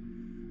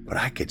 but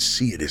I could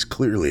see it as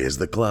clearly as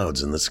the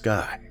clouds in the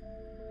sky.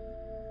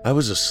 I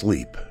was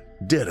asleep,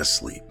 dead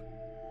asleep.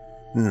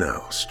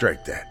 No,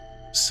 strike that.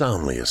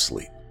 Soundly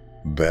asleep.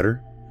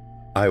 Better?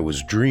 I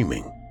was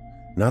dreaming.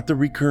 Not the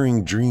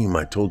recurring dream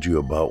I told you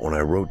about when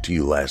I wrote to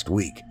you last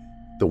week,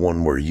 the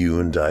one where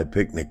you and I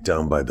picnicked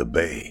down by the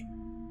bay.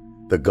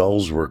 The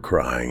gulls were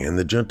crying and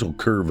the gentle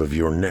curve of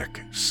your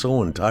neck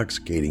so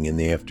intoxicating in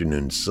the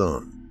afternoon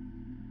sun.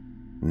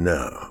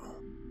 No.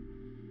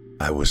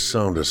 I was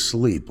sound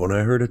asleep when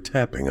I heard a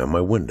tapping on my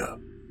window.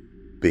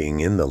 Being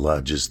in the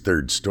lodge's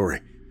third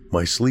story,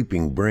 my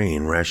sleeping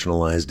brain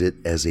rationalized it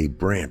as a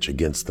branch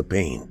against the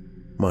pane.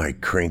 My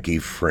cranky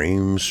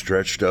frame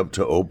stretched up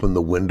to open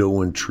the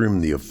window and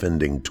trim the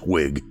offending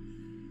twig.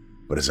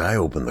 But as I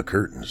opened the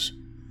curtains,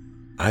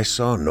 I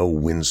saw no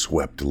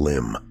windswept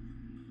limb.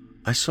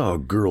 I saw a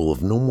girl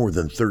of no more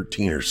than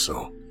 13 or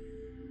so,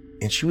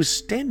 and she was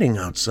standing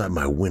outside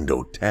my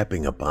window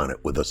tapping upon it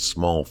with a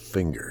small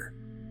finger.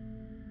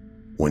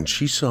 When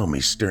she saw me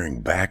staring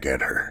back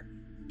at her,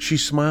 she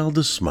smiled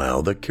a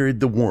smile that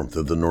carried the warmth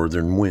of the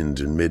northern wind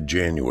in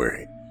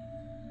mid-January.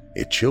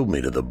 It chilled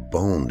me to the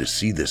bone to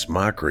see this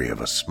mockery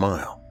of a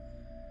smile,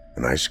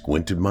 and I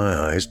squinted my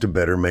eyes to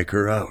better make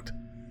her out.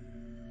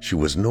 She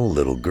was no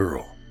little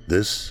girl,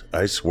 this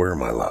I swear,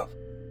 my love.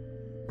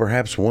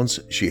 Perhaps once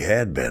she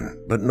had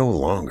been, but no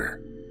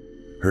longer.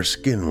 Her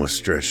skin was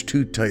stretched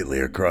too tightly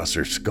across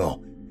her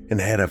skull and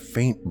had a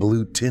faint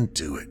blue tint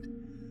to it.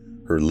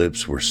 Her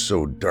lips were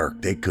so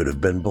dark they could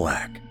have been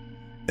black.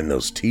 And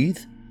those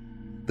teeth?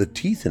 The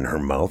teeth in her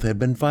mouth had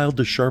been filed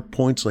to sharp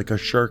points like a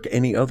shark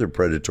any other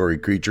predatory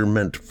creature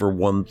meant for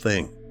one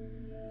thing: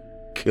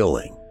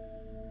 killing.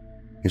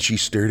 And she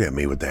stared at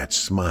me with that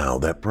smile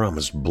that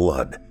promised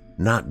blood,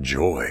 not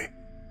joy,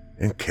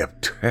 and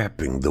kept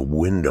tapping the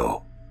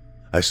window.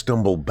 I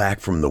stumbled back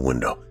from the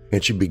window,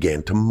 and she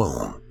began to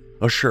moan,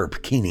 a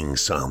sharp keening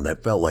sound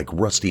that felt like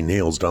rusty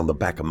nails down the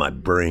back of my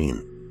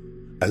brain.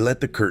 I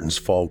let the curtains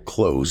fall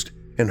closed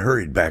and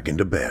hurried back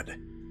into bed,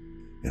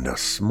 and a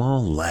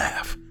small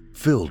laugh,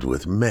 filled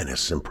with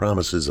menace and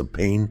promises of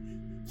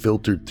pain,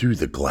 filtered through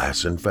the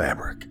glass and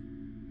fabric.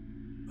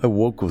 I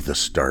woke with a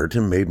start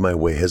and made my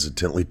way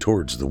hesitantly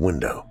towards the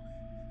window,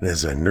 and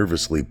as I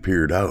nervously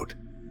peered out,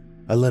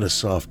 I let a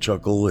soft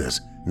chuckle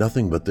as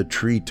nothing but the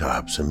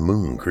treetops and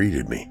moon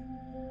greeted me.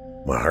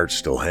 My heart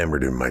still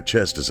hammered in my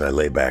chest as I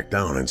lay back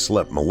down and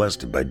slept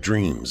molested by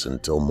dreams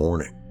until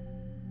morning.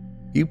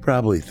 You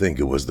probably think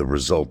it was the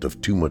result of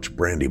too much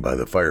brandy by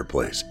the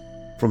fireplace,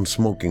 from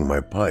smoking my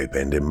pipe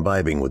and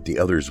imbibing with the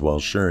others while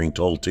sharing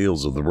tall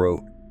tales of the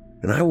road,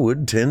 and I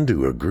would tend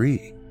to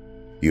agree.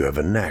 You have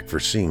a knack for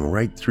seeing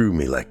right through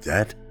me like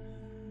that.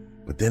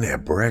 But then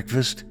at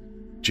breakfast,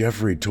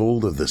 Jeffrey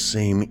told of the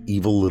same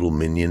evil little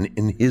minion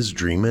in his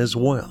dream as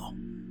well,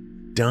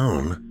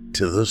 down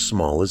to the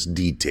smallest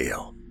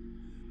detail.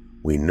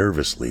 We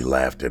nervously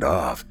laughed it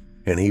off,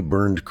 and he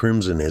burned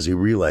crimson as he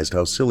realized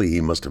how silly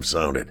he must have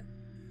sounded.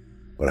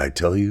 But I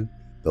tell you,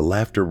 the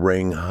laughter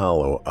rang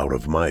hollow out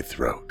of my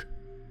throat.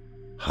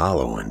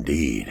 Hollow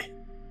indeed.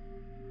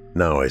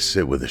 Now I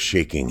sit with a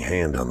shaking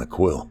hand on the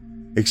quill.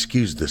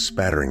 Excuse the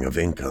spattering of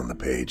ink on the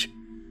page.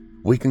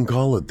 We can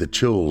call it the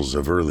chills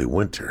of early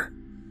winter.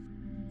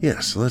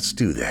 Yes, let's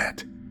do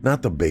that.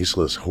 Not the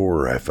baseless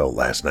horror I felt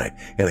last night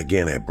and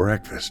again at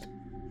breakfast,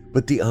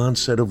 but the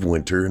onset of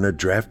winter in a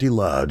drafty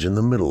lodge in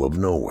the middle of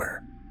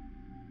nowhere.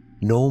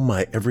 Know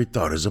my every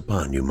thought is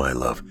upon you, my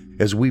love,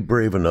 as we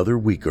brave another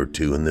week or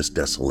two in this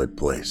desolate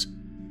place.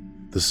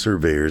 The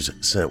surveyors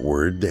sent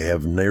word they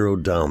have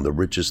narrowed down the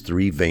richest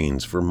 3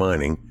 veins for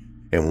mining,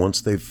 and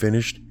once they've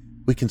finished,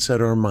 we can set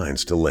our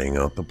minds to laying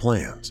out the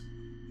plans.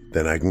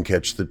 Then I can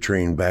catch the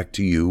train back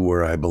to you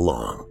where I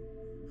belong.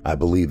 I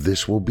believe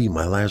this will be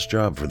my last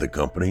job for the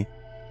company.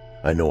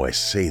 I know I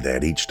say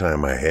that each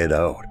time I head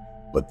out,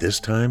 but this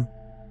time,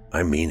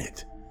 I mean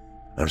it.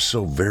 I'm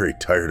so very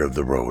tired of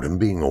the road and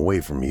being away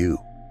from you.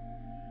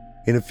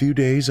 In a few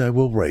days I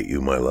will write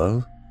you, my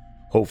love,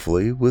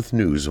 hopefully with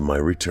news of my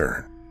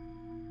return.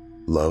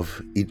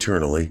 Love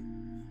eternally,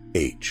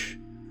 H.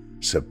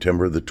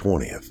 September the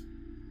 20th,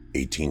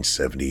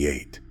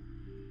 1878.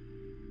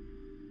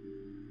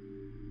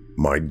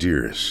 My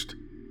dearest,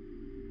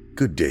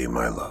 good day,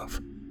 my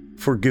love.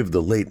 Forgive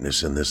the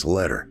lateness in this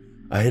letter.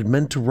 I had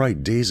meant to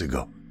write days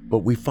ago, but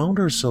we found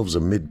ourselves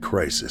amid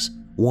crisis,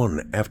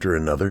 one after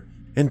another,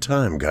 and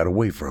time got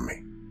away from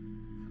me.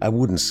 I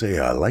wouldn't say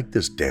I like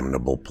this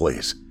damnable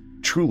place,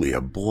 truly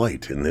a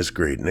blight in this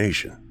great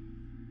nation.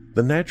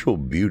 The natural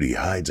beauty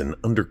hides an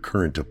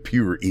undercurrent of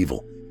pure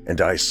evil,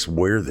 and I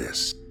swear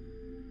this.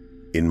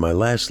 In my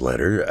last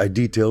letter, I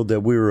detailed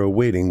that we were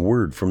awaiting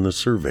word from the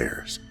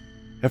surveyors.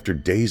 After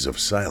days of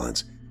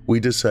silence, we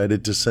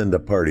decided to send a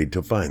party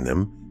to find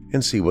them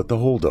and see what the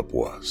holdup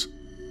was.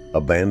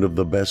 A band of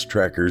the best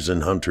trackers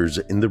and hunters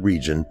in the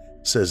region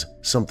says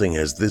something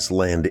as this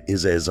land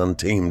is as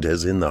untamed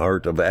as in the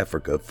heart of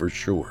Africa for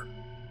sure.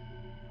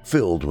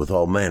 Filled with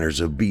all manners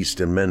of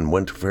beast and men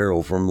went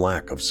feral from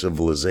lack of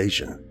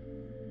civilization.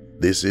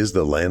 This is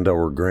the land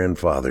our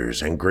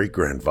grandfathers and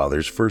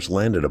great-grandfathers first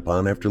landed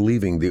upon after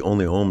leaving the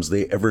only homes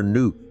they ever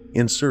knew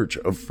in search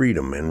of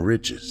freedom and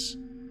riches.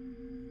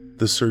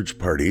 The search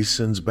party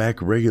sends back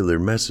regular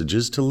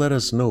messages to let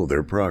us know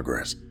their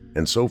progress,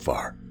 and so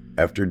far,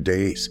 after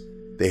days,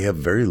 they have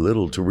very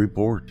little to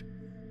report.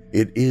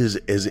 It is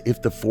as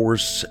if the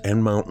forests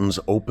and mountains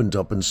opened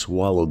up and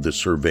swallowed the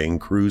surveying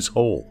crews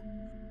whole.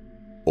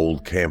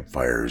 Old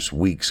campfires,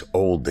 weeks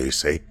old, they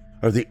say,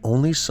 are the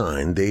only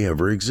sign they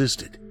ever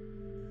existed.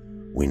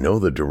 We know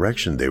the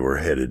direction they were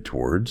headed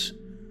towards,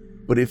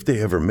 but if they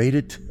ever made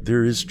it,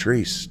 there is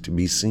trace to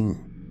be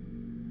seen.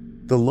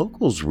 The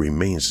locals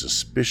remain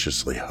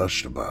suspiciously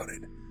hushed about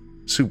it.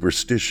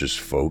 Superstitious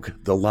folk,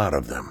 the lot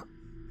of them.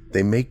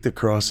 They make the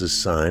cross's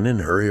sign and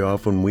hurry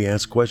off when we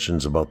ask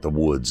questions about the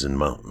woods and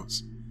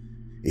mountains.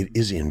 It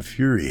is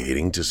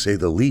infuriating to say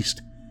the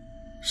least.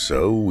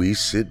 So we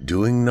sit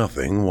doing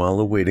nothing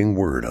while awaiting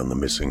word on the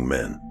missing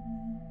men.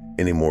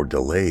 Any more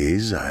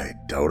delays, I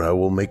doubt I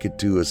will make it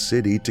to a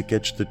city to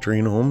catch the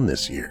train home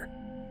this year.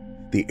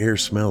 The air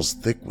smells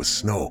thick with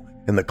snow,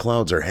 and the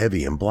clouds are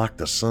heavy and block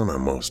the sun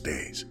on most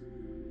days.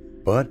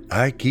 But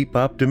I keep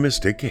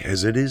optimistic,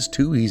 as it is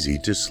too easy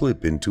to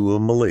slip into a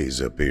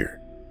malaise up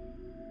here.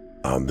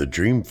 On the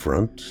dream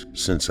front,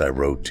 since I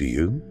wrote to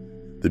you,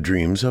 the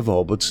dreams have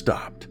all but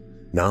stopped.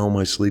 Now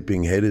my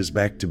sleeping head is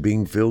back to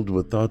being filled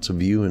with thoughts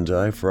of you and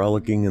I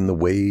frolicking in the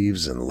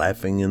waves and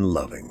laughing and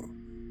loving.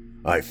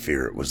 I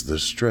fear it was the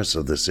stress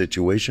of the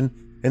situation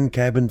and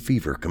cabin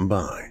fever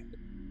combined.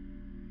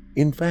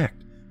 In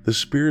fact, the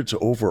spirits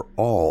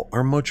overall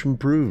are much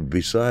improved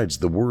besides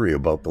the worry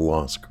about the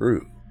lost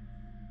crew.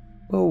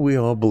 But we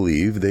all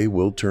believe they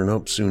will turn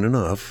up soon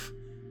enough.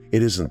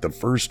 It isn't the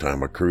first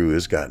time a crew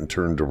has gotten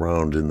turned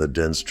around in the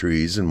dense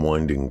trees and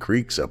winding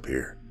creeks up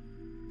here.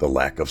 The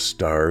lack of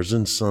stars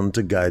and sun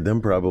to guide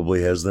them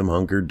probably has them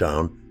hunkered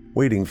down,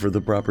 waiting for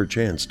the proper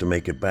chance to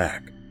make it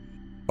back.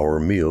 Our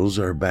meals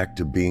are back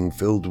to being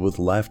filled with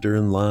laughter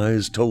and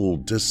lies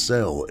told to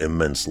sell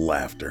immense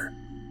laughter.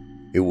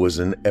 It was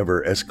an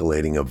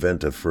ever-escalating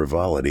event of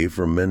frivolity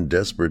from men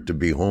desperate to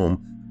be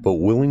home, but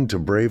willing to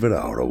brave it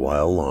out a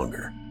while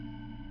longer.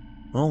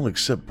 All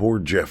except poor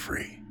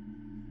Jeffrey.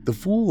 The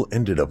fool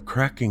ended up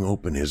cracking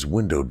open his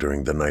window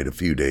during the night a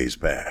few days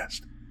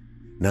past.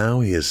 Now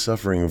he is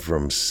suffering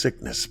from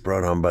sickness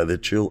brought on by the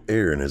chill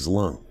air in his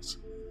lungs.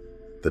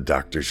 The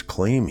doctors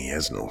claim he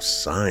has no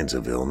signs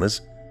of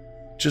illness,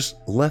 just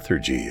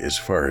lethargy as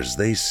far as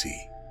they see.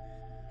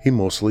 He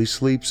mostly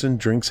sleeps and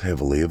drinks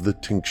heavily of the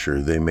tincture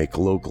they make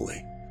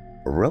locally,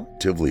 a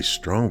relatively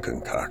strong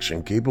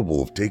concoction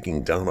capable of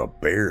taking down a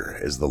bear,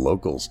 as the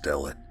locals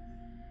tell it.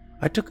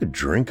 I took a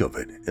drink of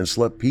it and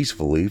slept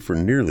peacefully for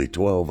nearly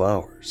 12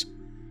 hours,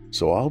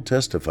 so I'll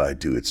testify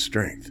to its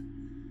strength.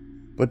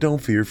 But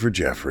don't fear for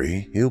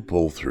Jeffrey, he'll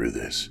pull through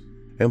this,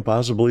 and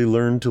possibly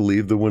learn to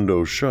leave the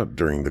window shut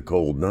during the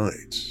cold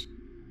nights.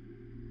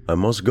 I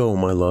must go,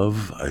 my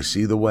love. I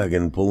see the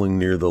wagon pulling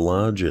near the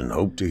lodge and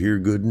hope to hear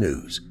good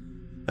news.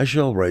 I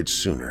shall write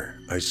sooner,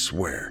 I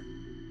swear.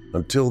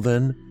 Until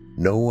then,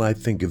 know I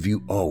think of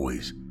you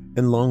always,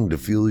 and long to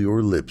feel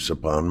your lips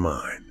upon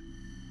mine.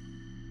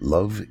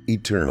 Love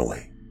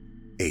eternally.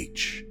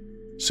 H.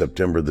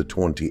 September the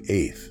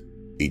 28th,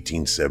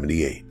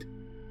 1878.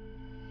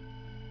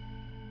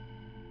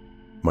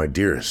 My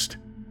dearest,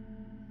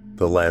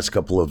 the last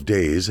couple of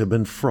days have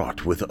been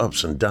fraught with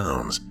ups and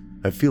downs.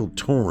 I feel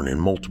torn in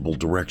multiple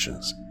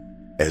directions.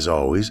 As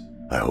always,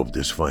 I hope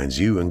this finds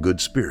you in good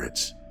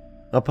spirits.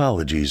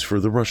 Apologies for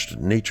the rushed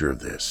nature of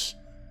this.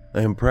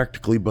 I am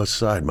practically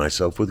beside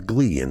myself with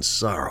glee and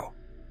sorrow.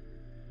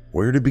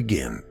 Where to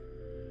begin?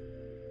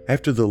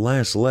 After the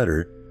last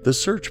letter, the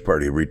search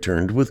party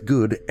returned with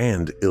good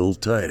and ill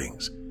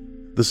tidings.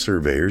 The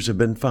surveyors have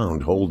been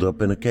found holed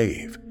up in a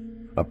cave.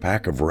 A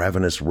pack of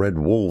ravenous red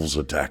wolves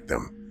attacked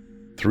them.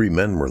 3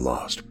 men were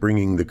lost,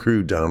 bringing the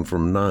crew down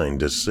from 9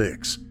 to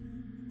 6.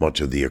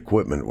 Much of the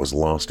equipment was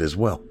lost as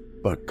well,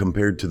 but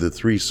compared to the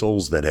 3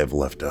 souls that have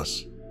left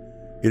us,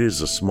 it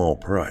is a small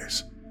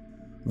price.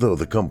 Though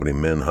the company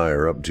men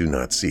higher up do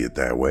not see it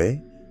that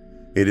way.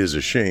 It is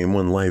a shame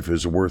when life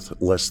is worth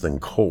less than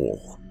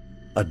coal.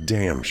 A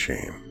damn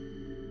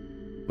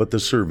shame. But the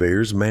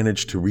surveyors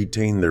managed to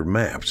retain their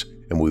maps,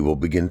 and we will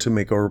begin to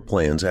make our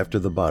plans after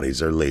the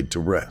bodies are laid to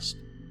rest.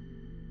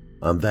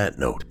 On that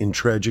note, in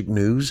tragic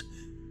news,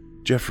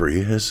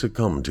 Jeffrey has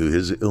succumbed to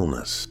his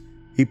illness.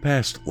 He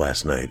passed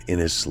last night in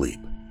his sleep.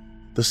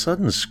 The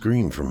sudden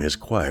scream from his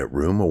quiet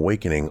room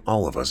awakening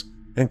all of us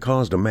and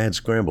caused a mad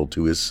scramble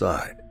to his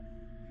side.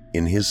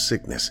 In his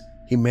sickness,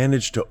 he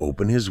managed to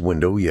open his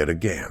window yet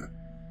again.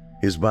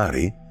 His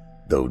body,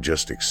 though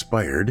just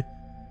expired,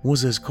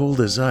 was as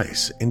cold as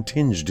ice and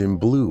tinged in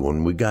blue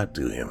when we got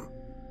to him.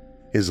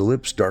 His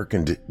lips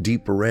darkened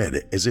deep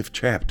red as if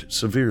chapped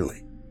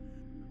severely.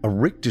 A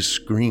rictus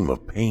scream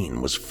of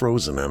pain was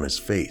frozen on his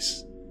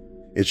face.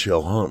 It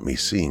shall haunt me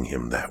seeing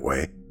him that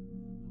way.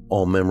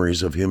 All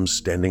memories of him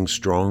standing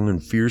strong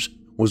and fierce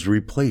was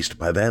replaced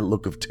by that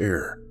look of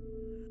terror.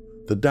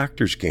 The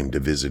doctors came to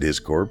visit his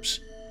corpse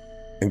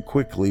and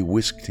quickly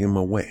whisked him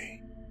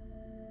away.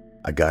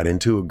 I got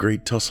into a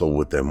great tussle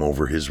with them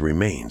over his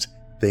remains.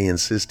 They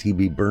insist he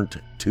be burnt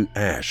to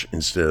ash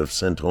instead of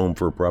sent home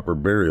for proper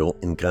burial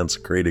in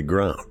consecrated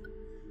ground.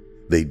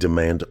 They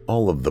demand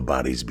all of the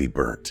bodies be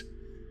burnt.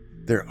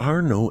 There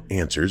are no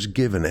answers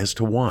given as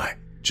to why,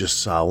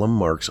 just solemn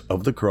marks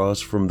of the cross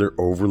from their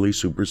overly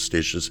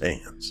superstitious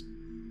hands.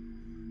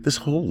 This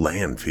whole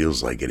land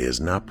feels like it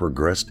has not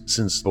progressed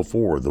since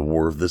before the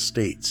War of the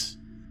States.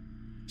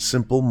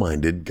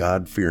 Simple-minded,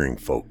 God-fearing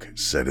folk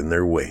set in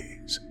their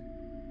ways.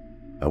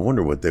 I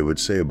wonder what they would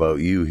say about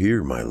you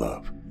here, my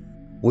love.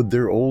 Would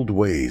their old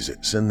ways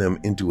send them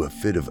into a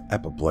fit of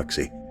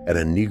apoplexy at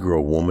a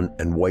Negro woman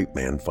and white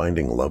man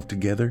finding love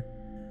together?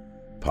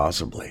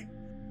 Possibly.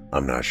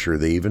 I'm not sure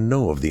they even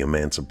know of the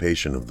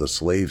emancipation of the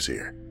slaves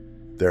here.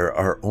 There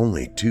are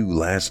only 2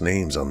 last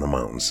names on the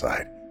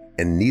mountainside,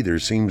 and neither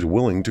seems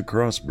willing to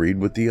crossbreed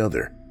with the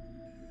other.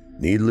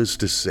 Needless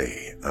to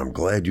say, I'm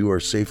glad you are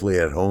safely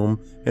at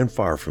home and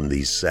far from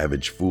these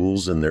savage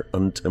fools and their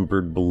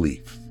untempered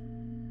belief.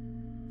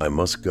 I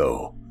must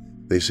go.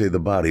 They say the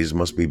bodies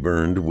must be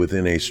burned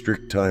within a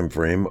strict time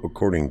frame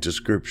according to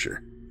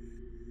Scripture.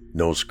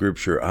 No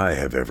Scripture I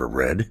have ever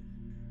read.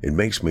 It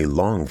makes me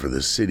long for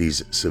the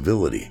city's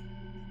civility,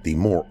 the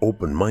more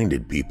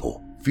open-minded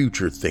people,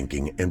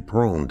 future-thinking and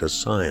prone to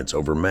science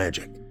over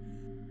magic.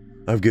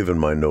 I've given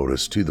my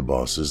notice to the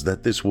bosses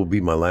that this will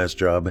be my last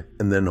job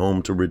and then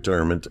home to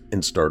retirement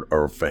and start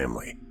our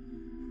family.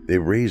 They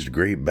raised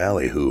great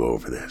ballyhoo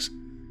over this,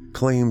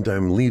 claimed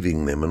I'm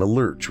leaving them in a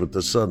lurch with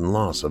the sudden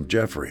loss of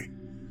Jeffrey.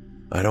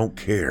 I don't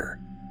care.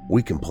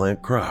 We can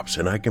plant crops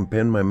and I can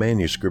pen my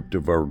manuscript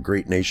of our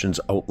great nation's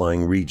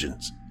outlying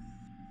regions.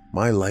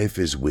 My life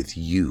is with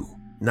you,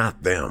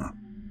 not them.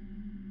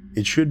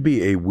 It should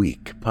be a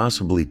week,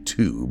 possibly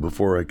 2,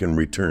 before I can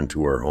return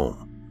to our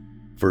home.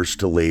 First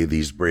to lay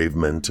these brave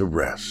men to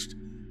rest,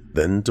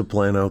 then to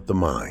plan out the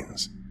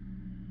mines.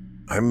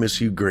 I miss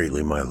you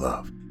greatly, my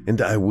love,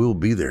 and I will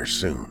be there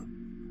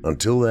soon.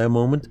 Until that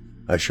moment,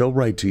 I shall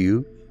write to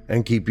you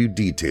and keep you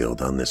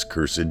detailed on this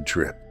cursed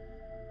trip.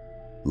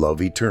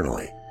 Love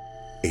eternally,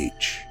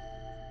 H.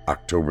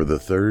 October the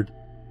 3rd,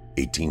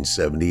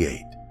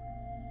 1878.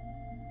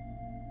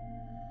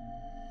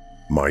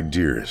 My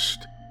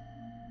dearest,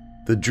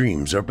 the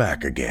dreams are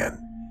back again.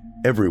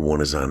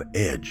 Everyone is on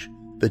edge.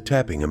 The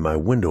tapping in my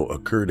window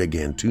occurred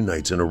again 2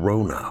 nights in a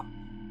row now.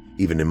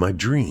 Even in my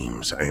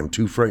dreams, I am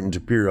too frightened to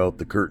peer out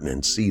the curtain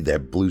and see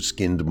that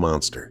blue-skinned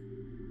monster.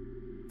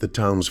 The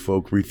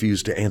townsfolk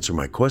refuse to answer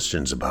my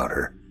questions about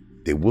her.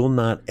 They will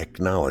not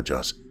acknowledge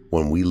us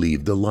when we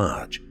leave the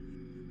lodge.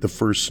 The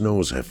first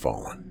snows have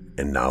fallen,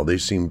 and now they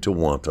seem to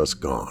want us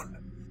gone.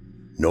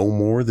 No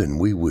more than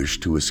we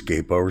wish to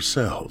escape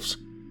ourselves.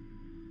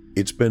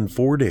 It's been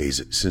 4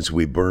 days since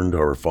we burned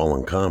our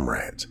fallen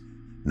comrades.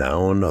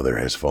 Now another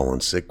has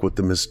fallen sick with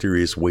the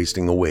mysterious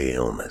wasting away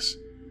illness.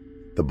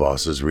 The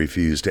bosses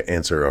refuse to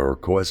answer our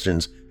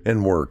questions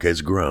and work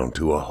has ground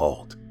to a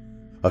halt.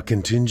 A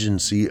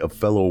contingency of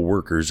fellow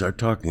workers are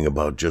talking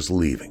about just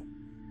leaving.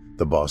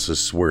 The bosses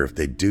swear if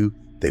they do,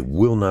 They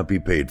will not be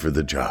paid for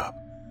the job.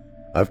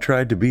 I've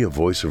tried to be a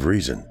voice of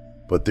reason,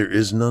 but there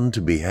is none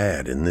to be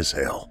had in this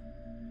hell.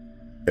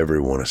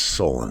 Everyone is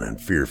sullen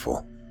and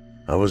fearful.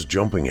 I was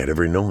jumping at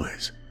every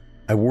noise.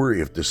 I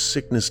worry if the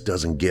sickness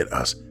doesn't get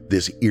us,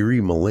 this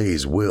eerie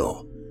malaise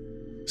will.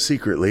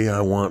 Secretly,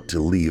 I want to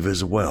leave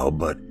as well,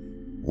 but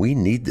we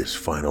need this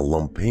final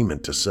lump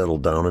payment to settle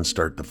down and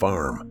start the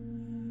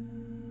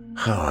farm.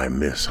 How I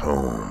miss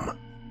home.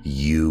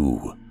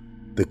 You.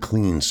 The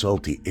clean,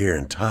 salty air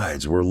and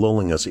tides were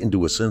lulling us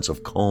into a sense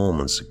of calm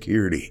and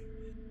security.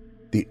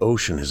 The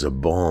ocean is a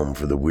balm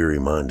for the weary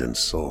mind and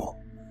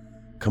soul.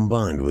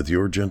 Combined with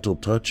your gentle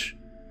touch,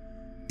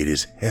 it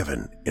is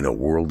heaven in a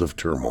world of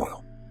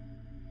turmoil.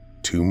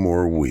 2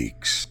 more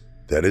weeks.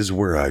 That is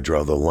where I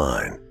draw the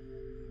line.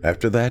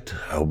 After that,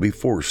 I'll be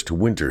forced to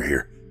winter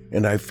here,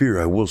 and I fear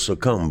I will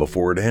succumb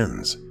before it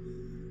ends.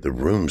 The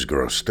rooms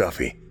grow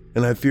stuffy,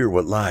 and I fear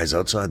what lies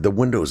outside the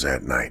windows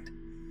at night.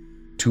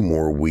 2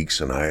 more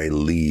weeks and I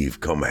leave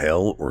come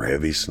hell or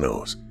heavy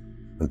snows.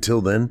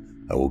 Until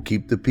then, I will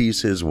keep the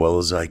peace as well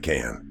as I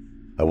can.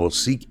 I will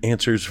seek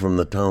answers from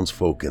the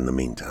townsfolk in the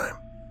meantime.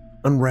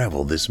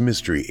 Unravel this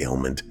mystery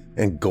ailment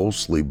and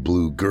ghostly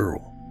blue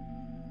girl.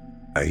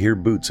 I hear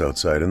boots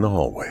outside in the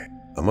hallway.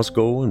 I must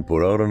go and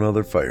put out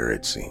another fire,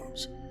 it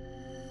seems.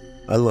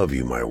 I love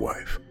you, my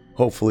wife.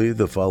 Hopefully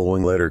the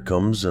following letter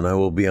comes and I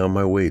will be on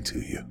my way to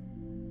you.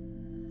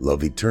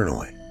 Love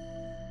eternally.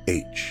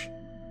 H.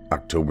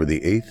 October the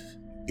 8th,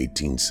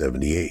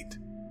 1878.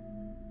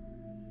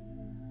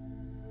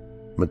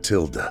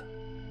 Matilda.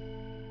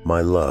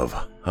 My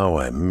love, how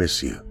I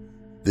miss you.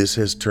 This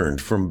has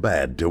turned from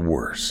bad to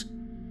worse.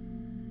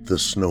 The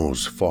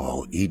snows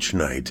fall each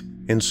night,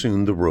 and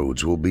soon the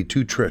roads will be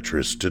too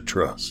treacherous to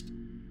trust.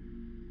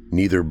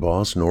 Neither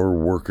boss nor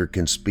worker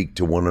can speak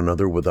to one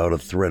another without a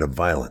threat of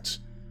violence.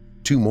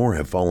 2 more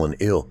have fallen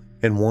ill,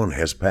 and 1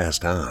 has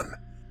passed on.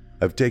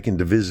 I've taken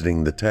to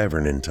visiting the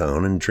tavern in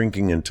town and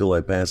drinking until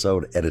I pass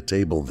out at a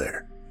table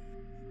there.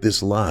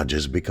 This lodge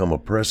has become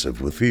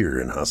oppressive with fear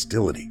and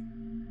hostility.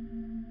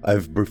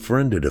 I've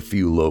befriended a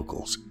few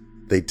locals.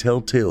 They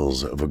tell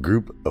tales of a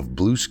group of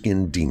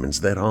blue-skinned demons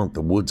that haunt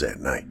the woods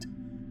at night.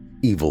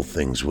 Evil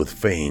things with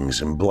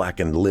fangs and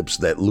blackened lips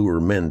that lure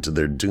men to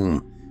their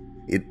doom.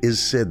 It is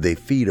said they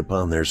feed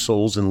upon their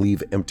souls and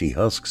leave empty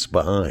husks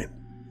behind.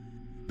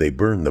 They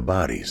burn the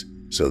bodies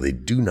so they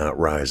do not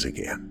rise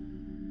again.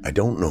 I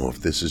don't know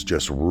if this is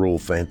just rural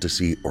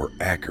fantasy or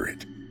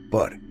accurate,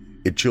 but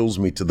it chills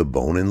me to the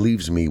bone and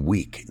leaves me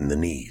weak in the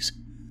knees.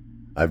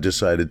 I've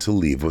decided to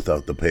leave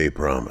without the pay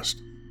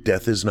promised.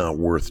 Death is not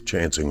worth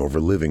chancing over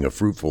living a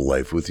fruitful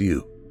life with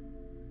you.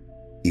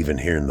 Even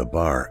here in the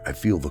bar, I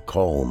feel the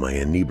call in my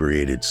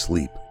inebriated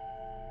sleep.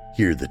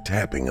 Hear the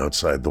tapping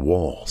outside the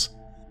walls.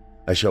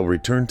 I shall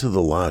return to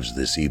the lodge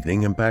this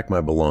evening and pack my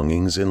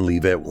belongings and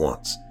leave at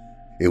once.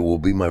 It will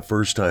be my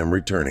first time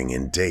returning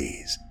in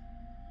days.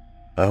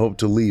 I hope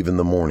to leave in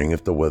the morning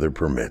if the weather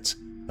permits.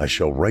 I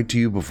shall write to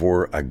you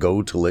before I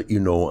go to let you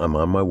know I'm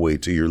on my way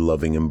to your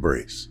loving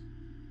embrace.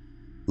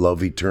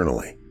 Love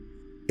eternally.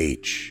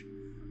 H.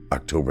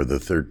 October the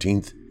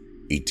 13th,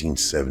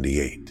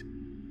 1878.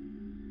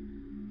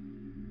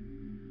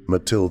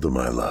 Matilda,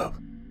 my love.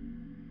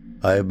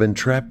 I have been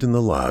trapped in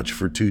the lodge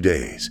for 2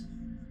 days.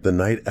 The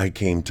night I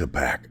came to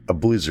pack, a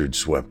blizzard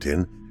swept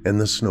in,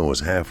 and the snow is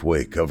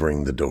halfway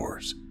covering the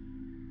doors.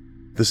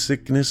 The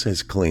sickness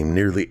has claimed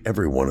nearly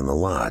everyone in the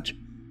lodge.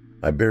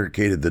 I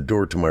barricaded the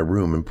door to my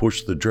room and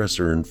pushed the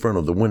dresser in front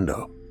of the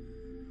window.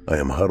 I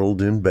am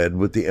huddled in bed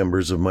with the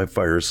embers of my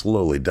fire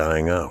slowly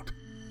dying out.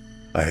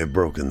 I have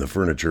broken the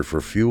furniture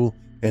for fuel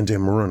and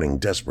am running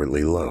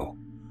desperately low.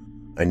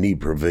 I need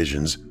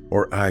provisions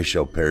or I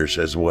shall perish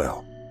as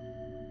well.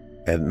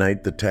 At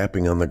night, the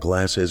tapping on the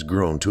glass has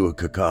grown to a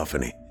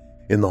cacophony.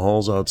 In the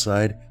halls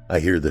outside, I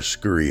hear the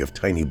scurry of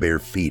tiny bare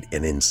feet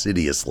and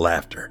insidious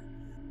laughter.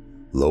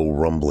 Low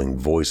rumbling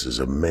voices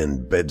of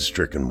men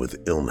bed-stricken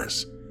with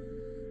illness,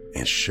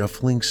 and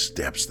shuffling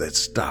steps that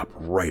stop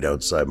right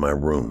outside my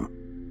room.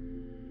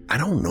 I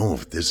don't know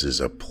if this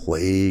is a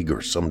plague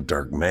or some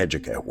dark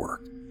magic at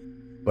work,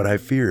 but I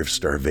fear if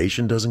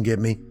starvation doesn't get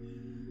me,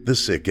 the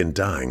sick and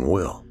dying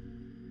will.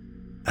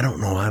 I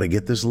don't know how to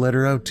get this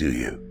letter out to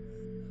you.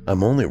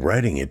 I'm only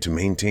writing it to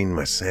maintain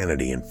my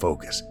sanity and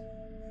focus.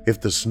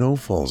 If the snow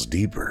falls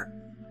deeper,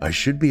 I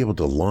should be able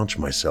to launch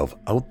myself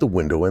out the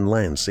window and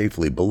land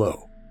safely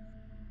below.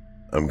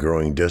 I'm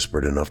growing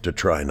desperate enough to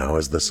try now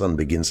as the sun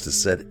begins to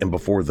set and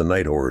before the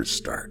night horrors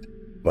start,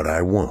 but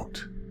I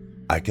won't.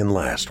 I can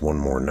last 1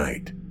 more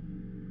night.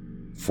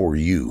 For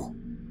you,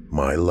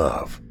 my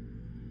love,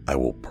 I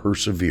will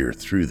persevere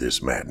through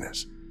this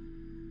madness.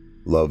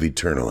 Love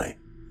eternally.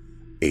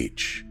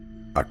 H.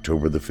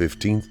 October the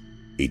 15th,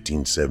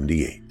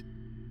 1878.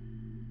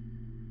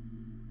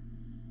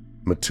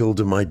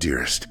 Matilda, my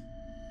dearest,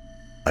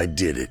 I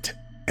did it.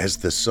 As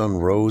the sun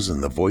rose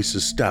and the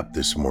voices stopped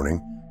this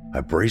morning, I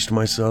braced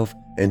myself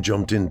and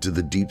jumped into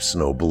the deep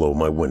snow below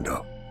my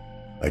window.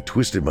 I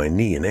twisted my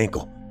knee and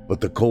ankle, but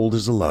the cold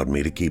has allowed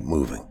me to keep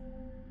moving.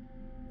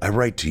 I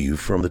write to you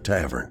from the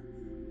tavern.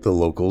 The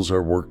locals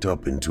are worked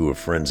up into a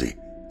frenzy.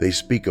 They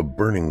speak of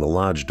burning the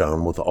lodge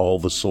down with all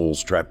the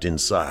souls trapped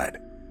inside.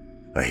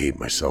 I hate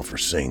myself for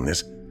saying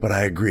this, but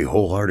I agree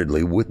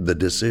wholeheartedly with the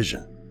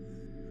decision.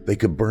 They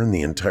could burn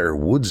the entire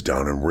woods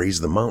down and raise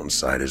the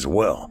mountainside as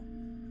well.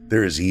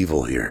 There is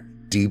evil here,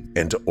 deep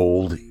and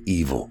old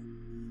evil.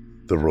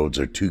 The roads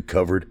are too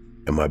covered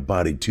and my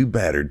body too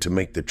battered to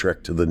make the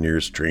trek to the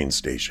nearest train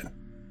station.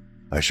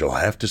 I shall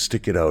have to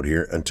stick it out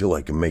here until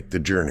I can make the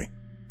journey.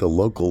 The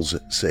locals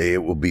say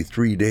it will be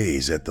 3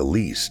 days at the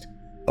least,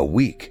 a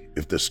week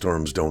if the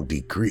storms don't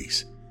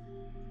decrease.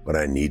 But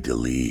I need to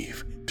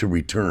leave, to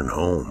return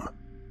home.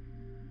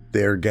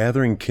 They are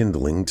gathering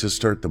kindling to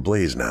start the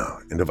blaze now,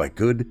 and if I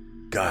could,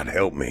 God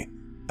help me,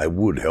 I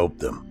would help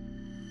them.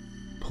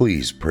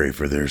 Please pray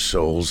for their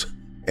souls,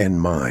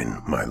 and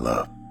mine, my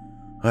love.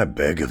 I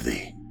beg of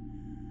thee.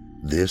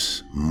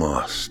 This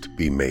must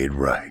be made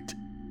right.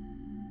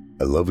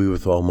 I love you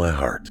with all my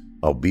heart.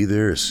 I'll be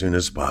there as soon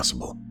as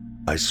possible.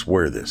 I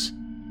swear this.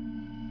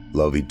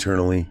 Love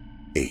eternally,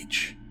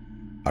 H.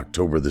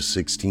 October the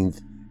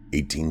 16th,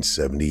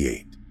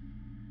 1878.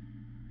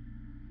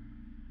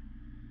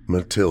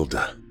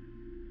 Matilda.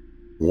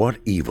 What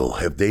evil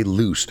have they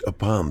loosed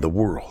upon the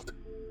world?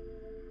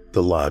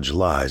 The lodge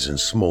lies in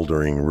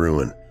smoldering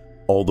ruin.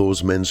 All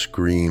those men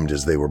screamed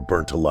as they were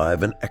burnt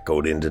alive and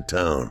echoed into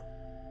town.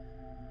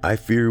 I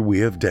fear we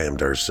have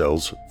damned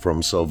ourselves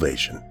from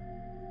salvation.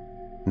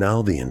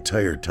 Now the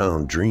entire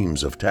town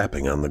dreams of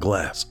tapping on the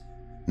glass.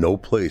 No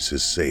place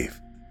is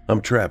safe.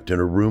 I'm trapped in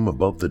a room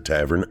above the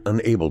tavern,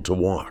 unable to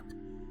walk.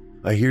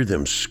 I hear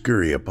them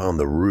scurry upon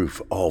the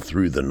roof all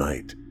through the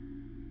night.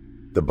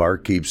 The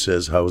barkeep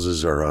says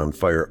houses are on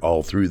fire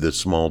all through the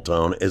small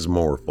town as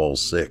more fall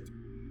sick.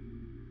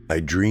 I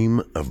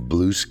dream of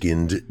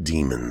blue-skinned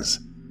demons.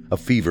 A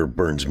fever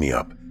burns me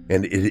up,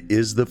 and it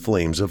is the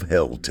flames of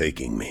hell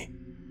taking me.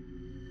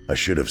 I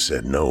should have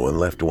said no and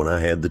left when I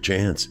had the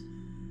chance.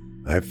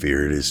 I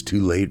fear it is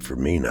too late for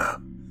me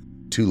now.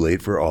 Too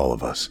late for all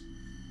of us.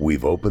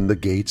 We've opened the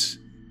gates,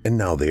 and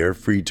now they are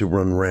free to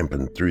run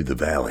rampant through the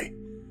valley.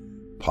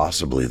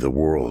 Possibly the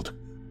world,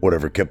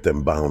 whatever kept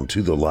them bound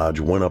to the lodge,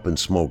 went up in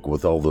smoke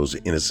with all those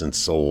innocent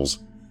souls.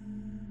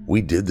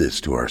 We did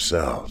this to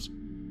ourselves.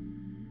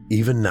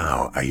 Even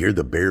now, I hear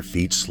the bare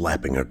feet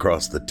slapping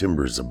across the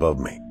timbers above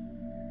me.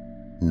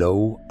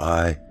 Know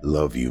I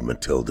love you,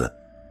 Matilda,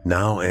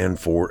 now and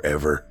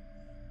forever.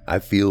 I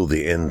feel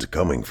the end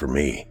coming for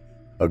me.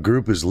 A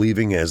group is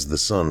leaving as the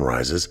sun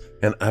rises,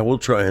 and I will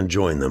try and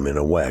join them in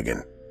a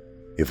wagon.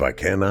 If I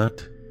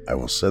cannot, I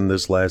will send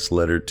this last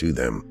letter to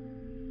them.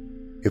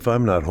 If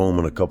I'm not home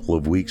in a couple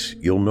of weeks,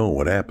 you'll know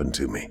what happened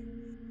to me.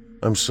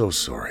 I'm so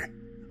sorry.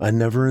 I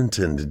never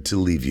intended to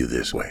leave you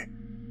this way.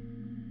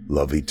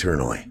 Love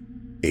eternally,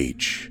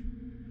 H.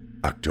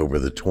 October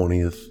the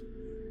 20th,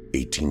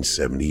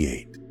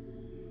 1878.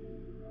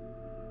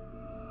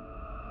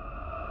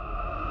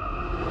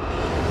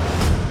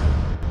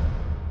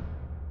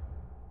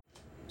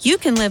 You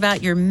can live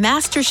out your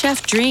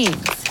MasterChef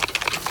dreams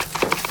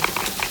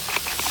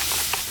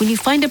when you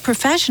find a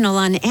professional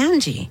on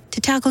Angie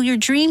to tackle your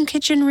dream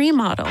kitchen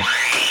remodel.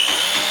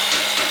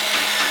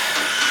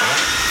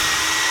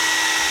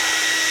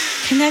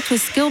 Connect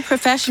with skilled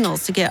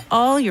professionals to get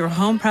all your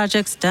home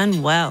projects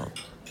done well.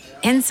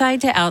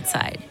 Inside to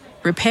outside,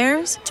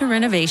 repairs to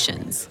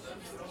renovations.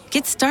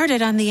 Get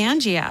started on the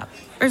Angie app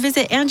or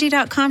visit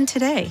Angie.com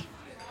today.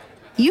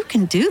 You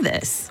can do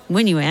this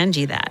when you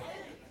Angie that.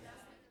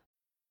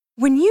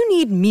 When you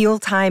need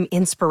mealtime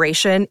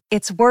inspiration,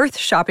 it's worth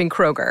shopping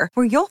Kroger,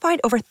 where you'll find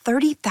over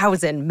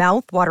 30,000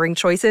 mouth-watering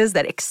choices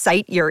that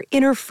excite your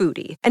inner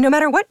foodie. And no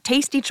matter what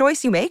tasty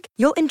choice you make,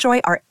 you'll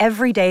enjoy our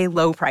everyday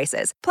low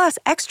prices, plus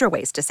extra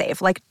ways to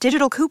save, like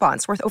digital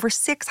coupons worth over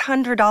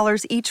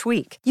 $600 each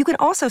week. You can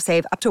also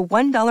save up to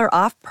 $1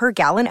 off per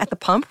gallon at the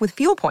pump with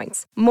fuel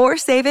points. More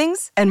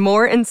savings and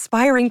more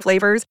inspiring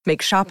flavors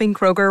make shopping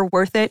Kroger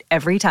worth it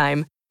every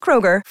time.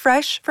 Kroger,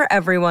 fresh for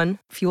everyone.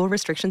 Fuel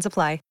restrictions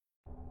apply.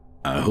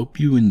 I hope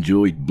you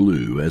enjoyed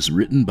Blue as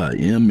written by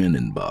M.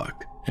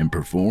 Innenbach and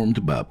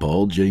performed by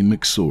Paul J.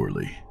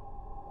 McSorley.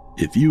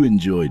 If you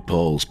enjoyed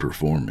Paul's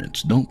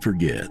performance, don't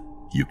forget,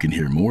 you can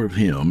hear more of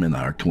him in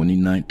our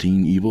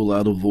 2019 Evil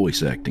Out of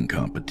Voice Acting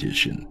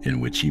competition, in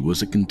which he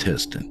was a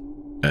contestant,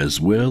 as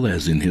well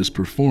as in his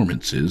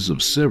performances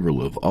of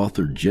several of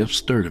author Jeff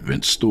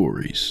Sturdivant's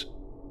stories.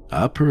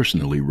 I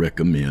personally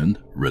recommend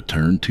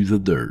Return to the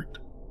Dirt,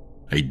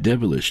 a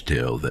devilish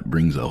tale that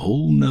brings a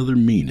whole nother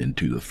meaning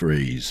to the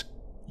phrase,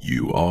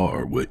 "You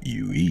are what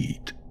you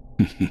eat."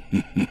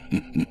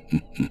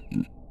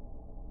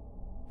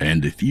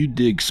 And if you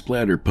dig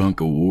Splatterpunk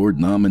Award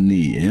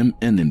nominee M.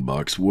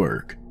 Innenbach's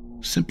work,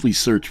 simply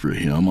search for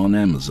him on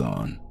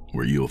Amazon,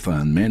 where you'll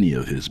find many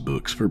of his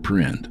books for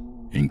print,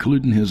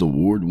 including his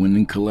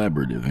award-winning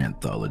collaborative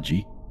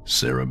anthology,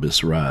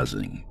 Cerebus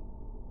Rising.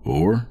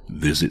 Or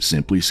visit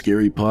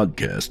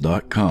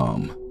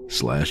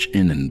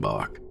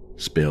simplyscarypodcast.com/Innenbach,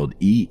 spelled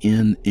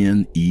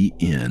ENNENBACH.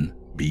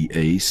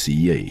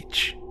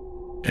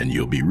 and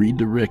you'll be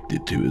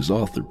redirected to his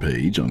author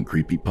page on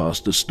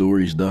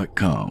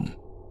creepypastastories.com,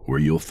 where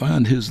you'll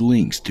find his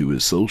links to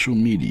his social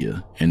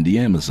media and the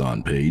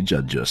Amazon page I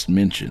just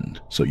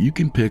mentioned, so you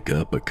can pick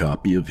up a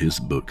copy of his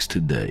books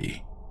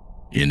today.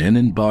 In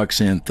Innenbach's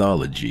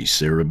anthology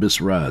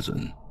Cerebus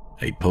Rising,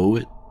 a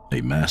poet,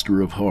 a master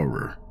of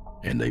horror,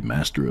 and a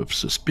master of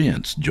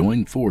suspense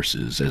join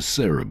forces as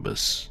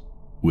Cerebus.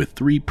 With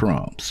 3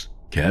 prompts,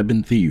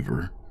 cabin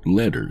fever,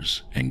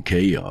 letters, and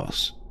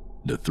chaos,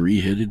 the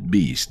three-headed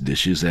beast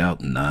dishes out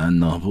 9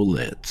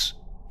 novelettes,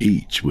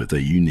 each with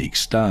a unique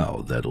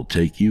style that'll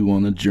take you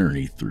on a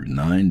journey through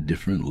 9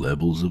 different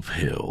levels of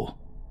hell.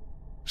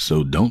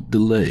 So don't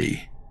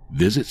delay.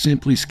 Visit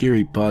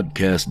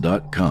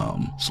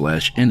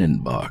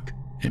simplyscarypodcast.com/Innenbach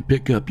and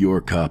pick up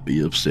your copy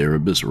of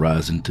Cerebus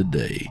Rising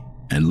today,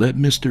 and let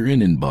Mr.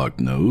 Innenbach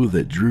know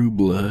that Drew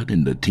Blood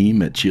and the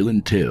team at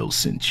Chillin' Tales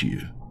sent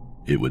you.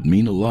 It would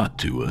mean a lot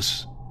to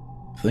us.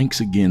 Thanks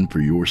again for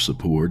your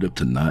support of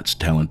tonight's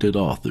talented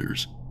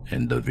authors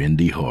and of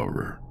indie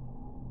horror.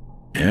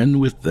 And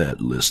with that,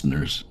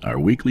 listeners, our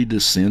weekly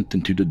descent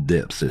into the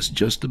depths has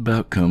just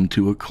about come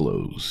to a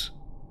close.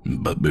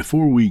 But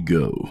before we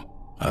go,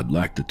 I'd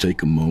like to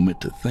take a moment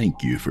to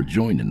thank you for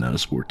joining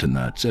us for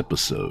tonight's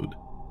episode,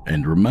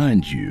 and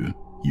remind you,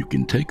 you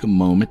can take a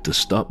moment to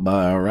stop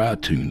by our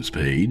iTunes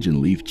page and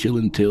leave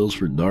Chillin' Tales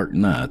for Dark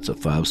Nights a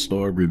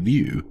 5-star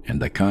review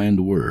and a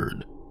kind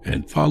word,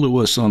 and follow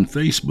us on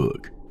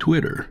Facebook,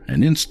 Twitter,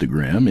 and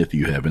Instagram if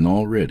you haven't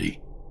already.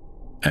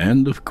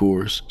 And of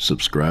course,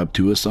 subscribe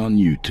to us on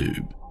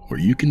YouTube, where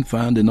you can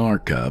find an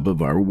archive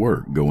of our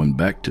work going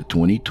back to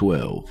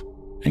 2012.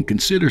 And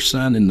consider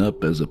signing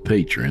up as a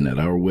patron at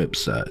our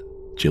website,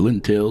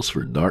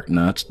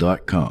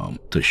 chillintalesfordarknights.com,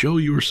 to show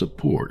your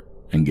support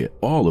and get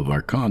all of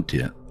our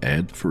content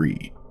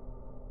ad-free.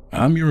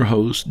 I'm your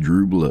host,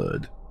 Drew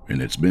Blood,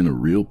 and it's been a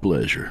real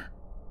pleasure.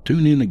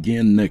 Tune in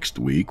again next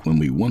week when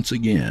we once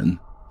again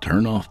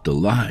turn off the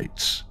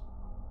lights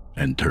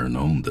and turn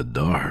on the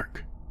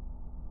dark.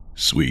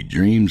 Sweet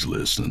dreams,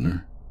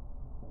 listener.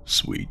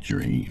 Sweet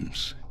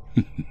dreams.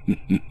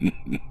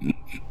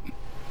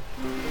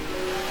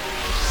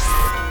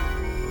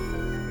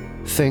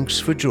 Thanks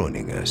for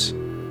joining us.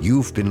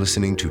 You've been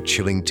listening to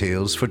Chilling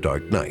Tales for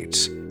Dark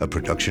Nights, a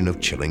production of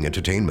Chilling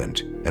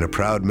Entertainment and a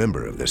proud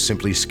member of the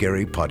Simply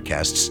Scary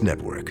Podcasts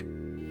Network.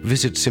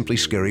 Visit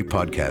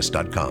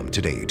simplyscarypodcast.com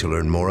today to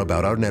learn more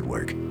about our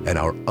network and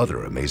our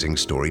other amazing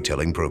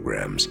storytelling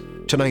programs.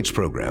 Tonight's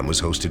program was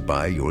hosted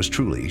by yours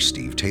truly,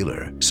 Steve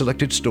Taylor.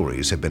 Selected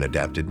stories have been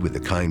adapted with the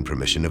kind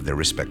permission of their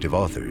respective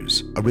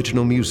authors.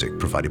 Original music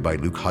provided by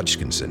Luke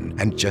Hodgkinson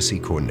and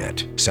Jesse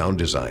Cornett. Sound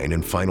design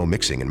and final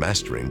mixing and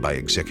mastering by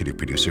executive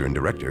producer and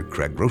director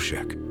Craig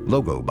Roshek.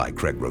 Logo by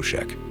Craig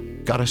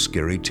Roshek. Got a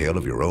scary tale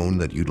of your own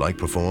that you'd like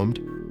performed?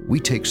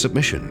 We take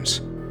submissions.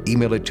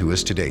 Email it to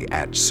us today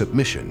at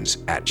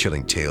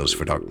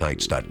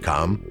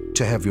submissions@chillingtalesfordarknights.com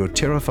to have your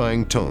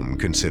terrifying tome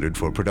considered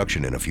for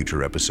production in a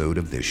future episode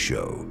of this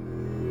show.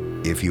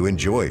 If you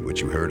enjoyed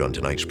what you heard on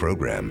tonight's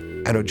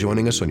program and are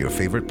joining us on your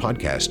favorite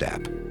podcast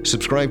app,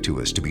 subscribe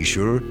to us to be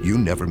sure you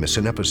never miss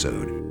an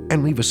episode,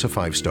 and leave us a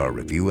 5-star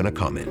review and a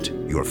comment.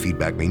 Your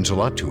feedback means a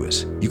lot to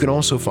us. You can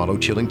also follow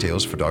Chilling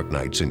Tales for Dark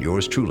Nights and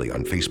yours truly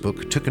on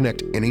Facebook to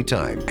connect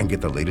anytime and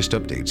get the latest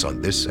updates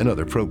on this and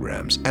other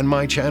programs and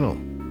my channel.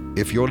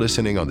 If you're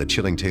listening on the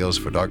Chilling Tales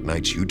for Dark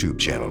Nights YouTube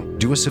channel,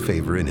 do us a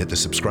favor and hit the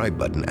subscribe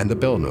button and the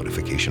bell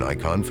notification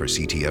icon for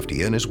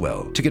CTFDN as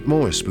well to get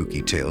more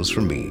spooky tales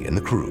from me and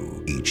the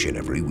crew each and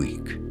every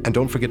week. And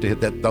don't forget to hit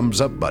that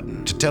thumbs up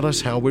button to tell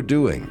us how we're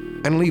doing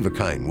and leave a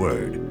kind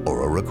word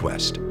or a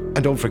request.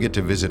 And don't forget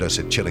to visit us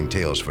at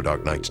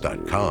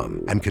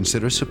chillingtalesfordarknights.com and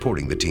consider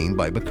supporting the team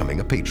by becoming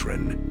a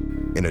patron.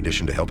 In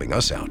addition to helping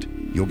us out,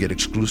 you'll get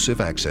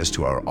exclusive access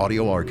to our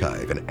audio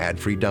archive and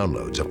ad-free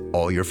downloads of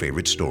all your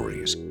favorite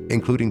stories,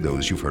 including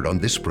those you've heard on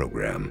this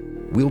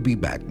program. We'll be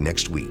back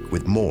next week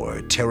with more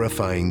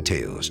terrifying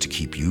tales to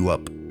keep you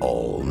up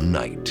all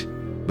night.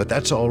 But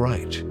that's all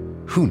right.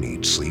 Who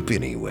needs sleep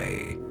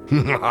anyway?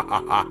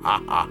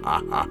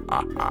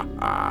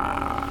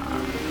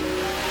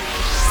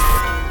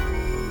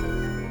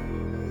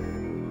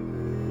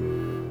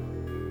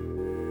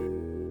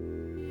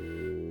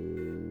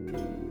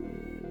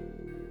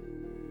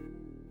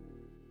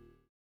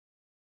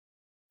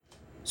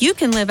 You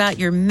can live out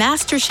your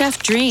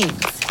MasterChef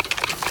dreams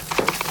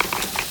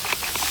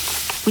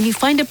when you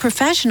find a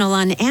professional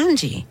on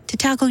Angie to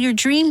tackle your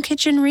dream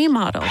kitchen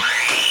remodel.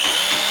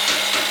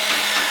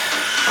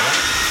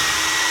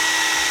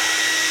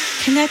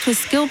 Connect with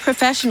skilled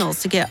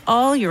professionals to get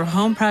all your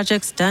home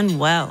projects done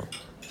well.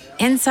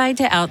 Inside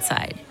to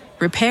outside,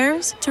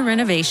 repairs to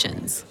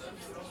renovations.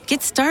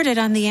 Get started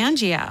on the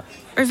Angie app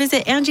or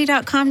visit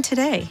Angie.com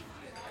today.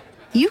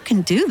 You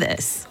can do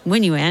this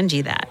when you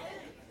Angie that.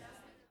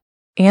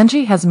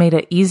 Angie has made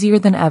it easier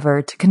than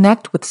ever to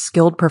connect with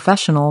skilled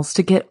professionals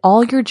to get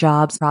all your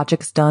jobs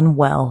projects done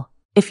well.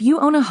 If you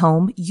own a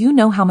home, you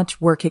know how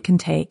much work it can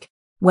take,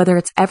 whether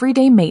it's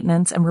everyday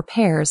maintenance and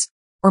repairs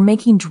or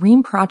making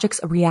dream projects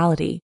a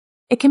reality.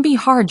 It can be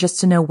hard just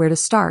to know where to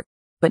start,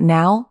 but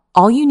now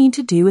all you need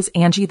to do is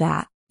Angie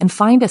that and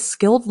find a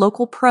skilled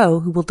local pro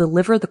who will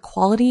deliver the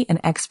quality and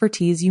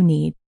expertise you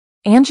need.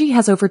 Angie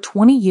has over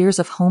 20 years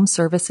of home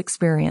service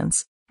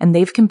experience, and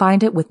they've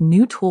combined it with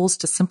new tools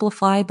to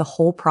simplify the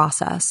whole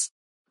process.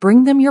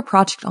 Bring them your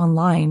project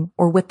online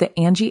or with the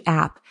Angie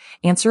app,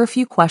 answer a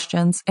few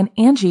questions, and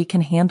Angie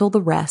can handle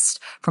the rest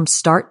from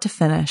start to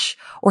finish,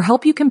 or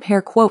help you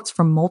compare quotes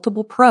from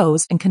multiple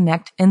pros and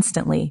connect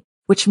instantly,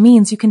 which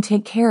means you can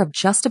take care of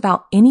just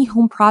about any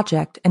home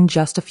project in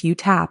just a few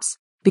taps.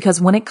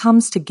 Because when it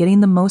comes to getting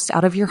the most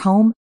out of your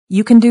home,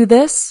 you can do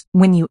this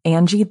when you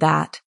Angie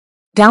that.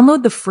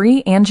 Download the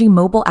free Angie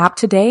mobile app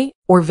today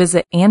or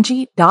visit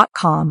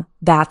Angie.com.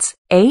 That's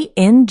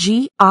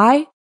ANGI.com.